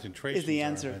the concentrations is the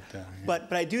answer. Are, yeah.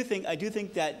 But I do think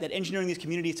that engineering these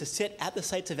communities to sit at the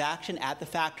sites of action, at the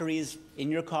factories,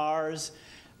 in your cars,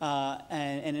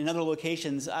 and in other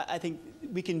locations, I think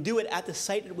we can do it at the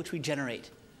site at which we generate,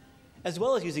 as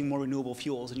well as using more renewable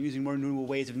fuels and using more renewable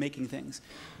ways of making things.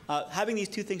 Having these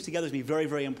two things together is going to be very,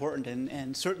 very important,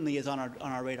 and certainly is on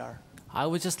our radar. I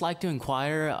would just like to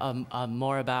inquire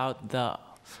more about the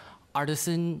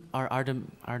artisan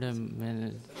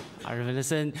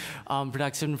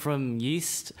production from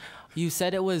yeast. You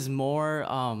said it was more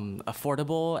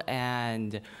affordable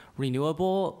and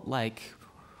renewable. Like,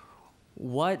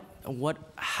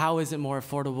 how is it more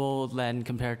affordable than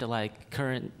compared to like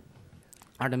current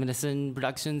artemisinin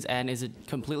productions? And is it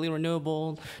completely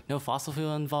renewable? No fossil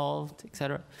fuel involved,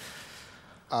 etc.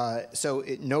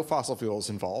 No fossil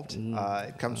fuels involved.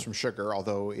 It comes from sugar,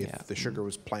 although if the sugar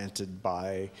was planted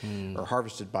by or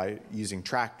harvested by using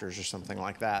tractors or something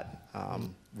like that,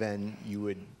 then you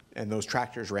would, and those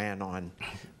tractors ran on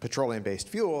petroleum-based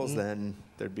fuels, then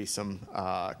there'd be some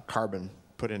carbon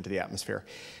put into the atmosphere.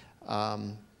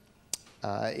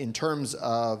 In terms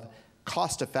of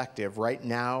cost-effective, right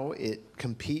now it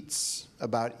competes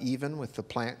about even with the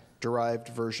plant-derived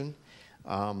version.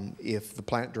 If the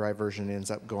plant-derived version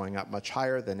ends up going up much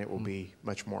higher, then it will be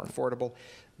much more affordable.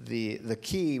 The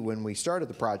key when we started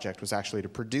the project was actually to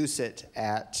produce it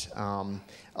at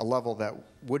a level that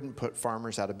wouldn't put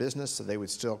farmers out of business, so they would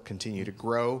still continue to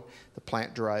grow the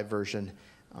plant-derived version,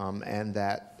 and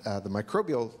that the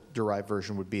microbial-derived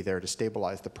version would be there to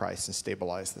stabilize the price and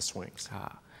stabilize the swings.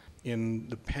 In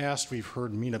the past, we've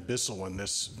heard Mina Bissell in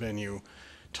this venue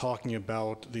talking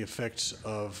about the effects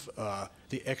of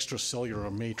the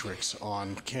extracellular matrix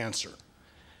on cancer.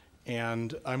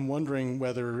 And I'm wondering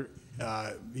whether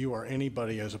you or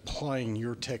anybody is applying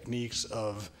your techniques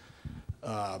of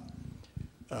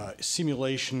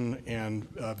simulation and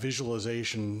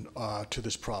visualization to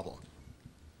this problem.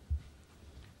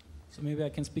 So maybe I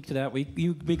can speak to that. We're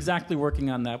exactly working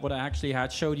on that. What I actually had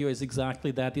showed you is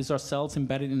exactly that. These are cells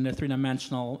embedded in the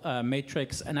three-dimensional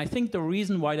matrix. And I think the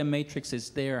reason why the matrix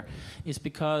is there is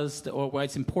because, or why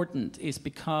it's important, is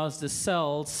because the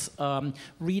cells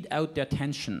read out their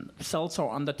tension. Cells are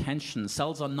under tension.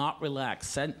 Cells are not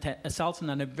relaxed. Cells are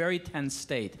in a very tense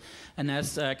state. And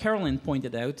as Carolyn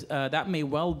pointed out, that may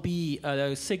well be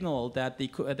a signal that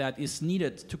is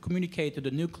needed to communicate to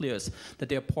the nucleus that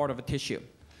they're part of a tissue.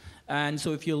 And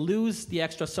so if you lose the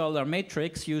extracellular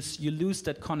matrix, you lose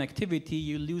that connectivity,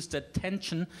 you lose that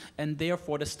tension, and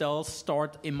therefore the cells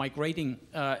start migrating.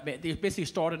 They basically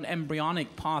start an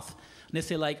embryonic path. And they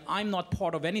say, like, I'm not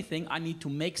part of anything, I need to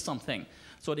make something.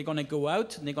 So they're going to go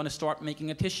out, and they're going to start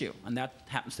making a tissue, and that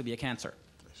happens to be a cancer.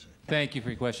 Thank you for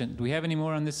your question. Do we have any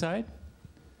more on this side?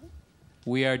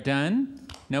 We are done.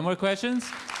 No more questions?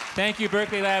 Thank you,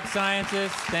 Berkeley Lab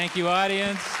scientists. Thank you,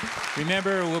 audience.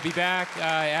 Remember, we'll be back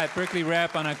at Berkeley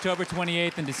Rep on October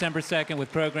 28th and December 2nd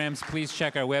with programs. Please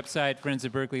check our website,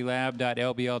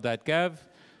 friendsofberkeleylab.lbl.gov,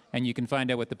 and you can find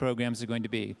out what the programs are going to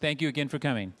be. Thank you again for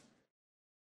coming.